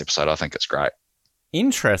like this episode. I think it's great.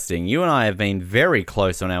 Interesting. You and I have been very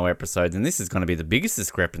close on our episodes, and this is going to be the biggest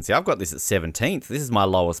discrepancy. I've got this at 17th. This is my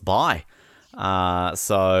lowest buy.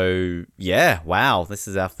 So, yeah, wow. This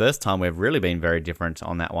is our first time we've really been very different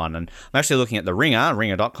on that one. And I'm actually looking at the Ringer,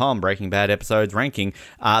 ringer.com, Breaking Bad episodes ranking.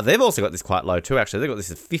 They've also got this quite low too, actually. They've got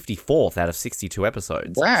this as 54th out of 62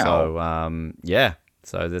 episodes. Wow. So, yeah.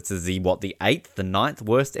 So this is the 8th, the 9th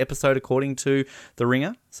worst episode according to the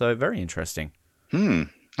Ringer. So very interesting.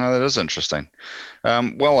 Oh, that is interesting.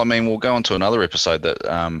 Well, I mean, we'll go on to another episode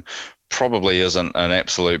that probably isn't an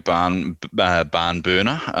absolute barn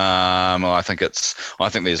burner. I think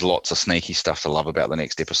there's lots of sneaky stuff to love about the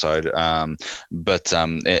next episode. And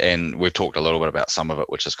we've talked a little bit about some of it,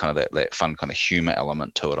 which is kind of that fun kind of humor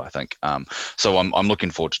element to it, I think. So I'm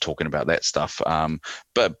looking forward to talking about that stuff.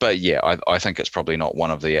 But yeah, I think it's probably not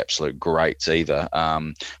one of the absolute greats either.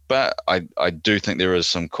 But I do think there is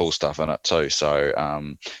some cool stuff in it too. So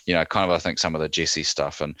kind of I think some of the Jesse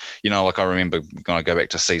stuff, and like I remember when I go back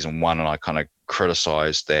to season 1, and I kind of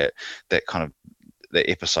criticized that kind of the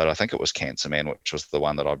episode. I think it was Cancer Man, which was the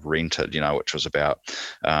one that I've rented, which was about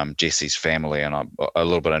Jesse's family, and I'm a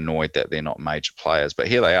little bit annoyed that they're not major players, but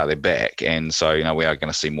here they are, they're back, and so we are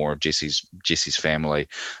going to see more of Jesse's family.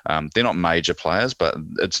 They're not major players, but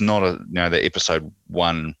it's not the episode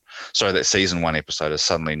 1. So that season 1 episode is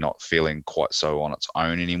suddenly not feeling quite so on its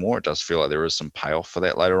own anymore. It does feel like there is some payoff for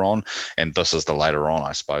that later on, and this is the later on,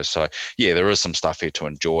 I suppose. So yeah, there is some stuff here to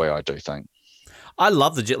enjoy, I do think. I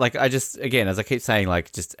love again, as I keep saying,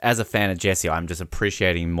 just as a fan of Jesse, I'm just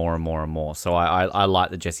appreciating more and more and more. So I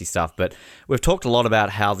like the Jesse stuff, but we've talked a lot about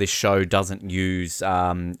how this show doesn't use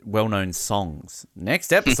well-known songs.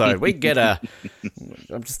 Next episode, we get I'll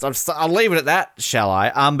leave it at that, shall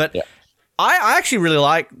I? But yeah. I actually really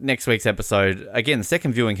like next week's episode. Again, the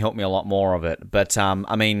second viewing helped me a lot more of it, but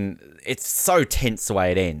it's so tense the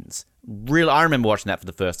way it ends. Really, I remember watching that for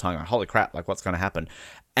the first time. Going, holy crap! What's going to happen?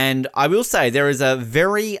 And I will say there is a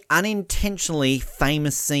very unintentionally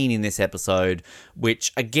famous scene in this episode,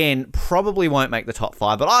 which again probably won't make the top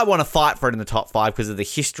 5, but I want to fight for it in the top 5 because of the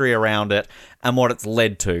history around it and what it's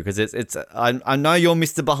led to. Because I know you're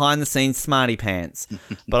Mr. Behind the Scenes Smarty Pants,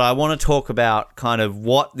 but I want to talk about kind of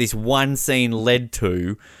what this one scene led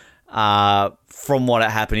to. From what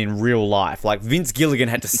happened in real life. Vince Gilligan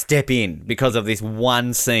had to step in because of this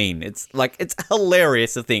one scene. It's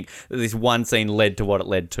hilarious to think that this one scene led to what it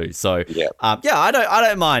led to. So I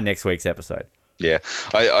don't mind next week's episode. Yeah,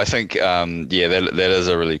 I think that is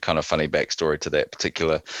a really kind of funny backstory to that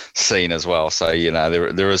particular scene as well. So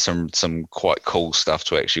there is some quite cool stuff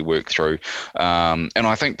to actually work through, and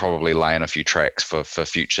I think probably laying a few tracks for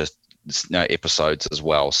future episodes as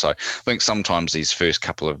well. So I think sometimes these first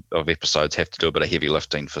couple of episodes have to do a bit of heavy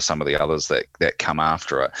lifting for some of the others that come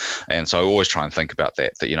after it. And so I always try and think about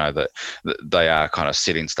that they are kind of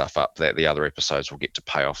setting stuff up that the other episodes will get to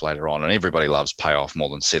pay off later on. And everybody loves payoff more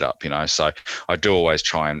than setup, so I do always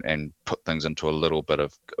try and put things into a little bit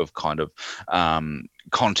of kind of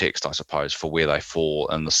context, I suppose, for where they fall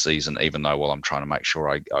in the season, even though I'm trying to make sure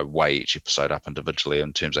I weigh each episode up individually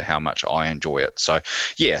in terms of how much I enjoy it. So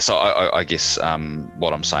yeah, so I guess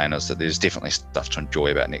what I'm saying is that there's definitely stuff to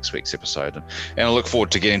enjoy about next week's episode, and I look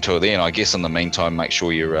forward to getting to it then. I guess in the meantime, make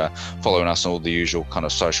sure you're following us on all the usual kind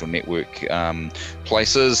of social network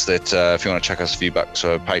places that if you want to chuck us a few bucks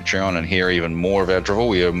for Patreon and hear even more of our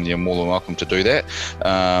drivel, you're more than welcome to do that.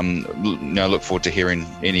 Look forward to hearing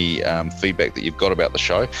any feedback that you've got about the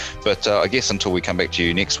show, but I guess until we come back to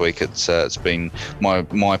you next week, it's been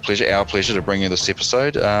my pleasure, our pleasure to bring you this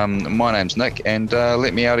episode. My name's Nick, and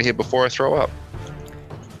let me out of here before I throw up.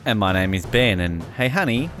 And my name is Ben, and hey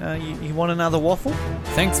honey, you want another waffle?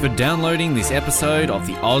 Thanks for downloading this episode of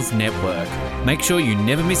the Oz Network. Make sure you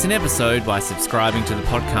never miss an episode by subscribing to the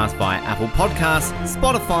podcast via Apple Podcasts,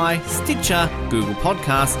 Spotify, Stitcher, Google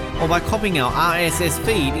Podcasts, or by copying our RSS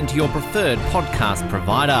feed into your preferred podcast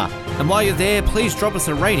provider. And while you're there, please drop us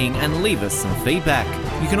a rating and leave us some feedback.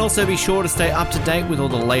 You can also be sure to stay up to date with all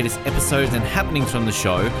the latest episodes and happenings from the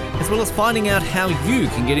show, as well as finding out how you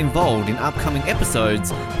can get involved in upcoming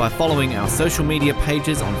episodes by following our social media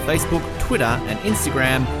pages on Facebook, Twitter, and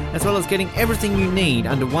Instagram, as well as getting everything you need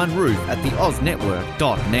under one roof at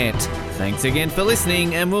theoznetwork.net. Thanks again for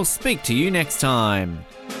listening, and we'll speak to you next time.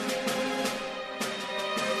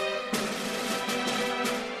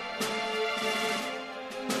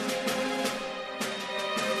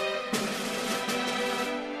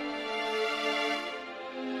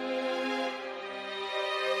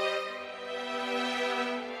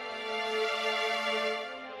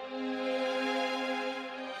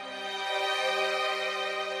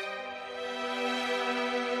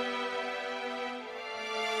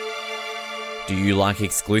 Do you like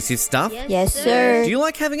exclusive stuff? Yes, sir. Do you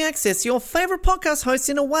like having access to your favourite podcast hosts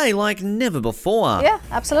in a way like never before? Yeah,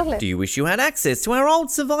 absolutely. Do you wish you had access to our old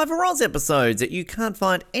Survivor Oz episodes that you can't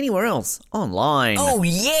find anywhere else online? Oh,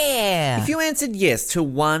 yeah! If you answered yes to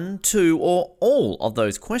 1, 2, or all of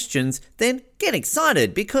those questions, then get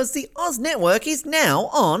excited because the Oz Network is now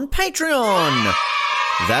on Patreon.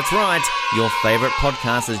 That's right, your favourite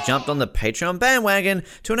podcast has jumped on the Patreon bandwagon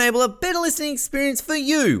to enable a better listening experience for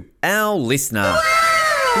you, our listener.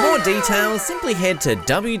 For more details, simply head to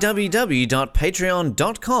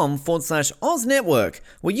www.patreon.com/OzNetwork,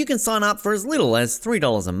 where you can sign up for as little as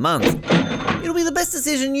 $3 a month. It'll be the best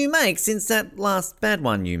decision you make since that last bad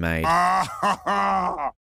one you made.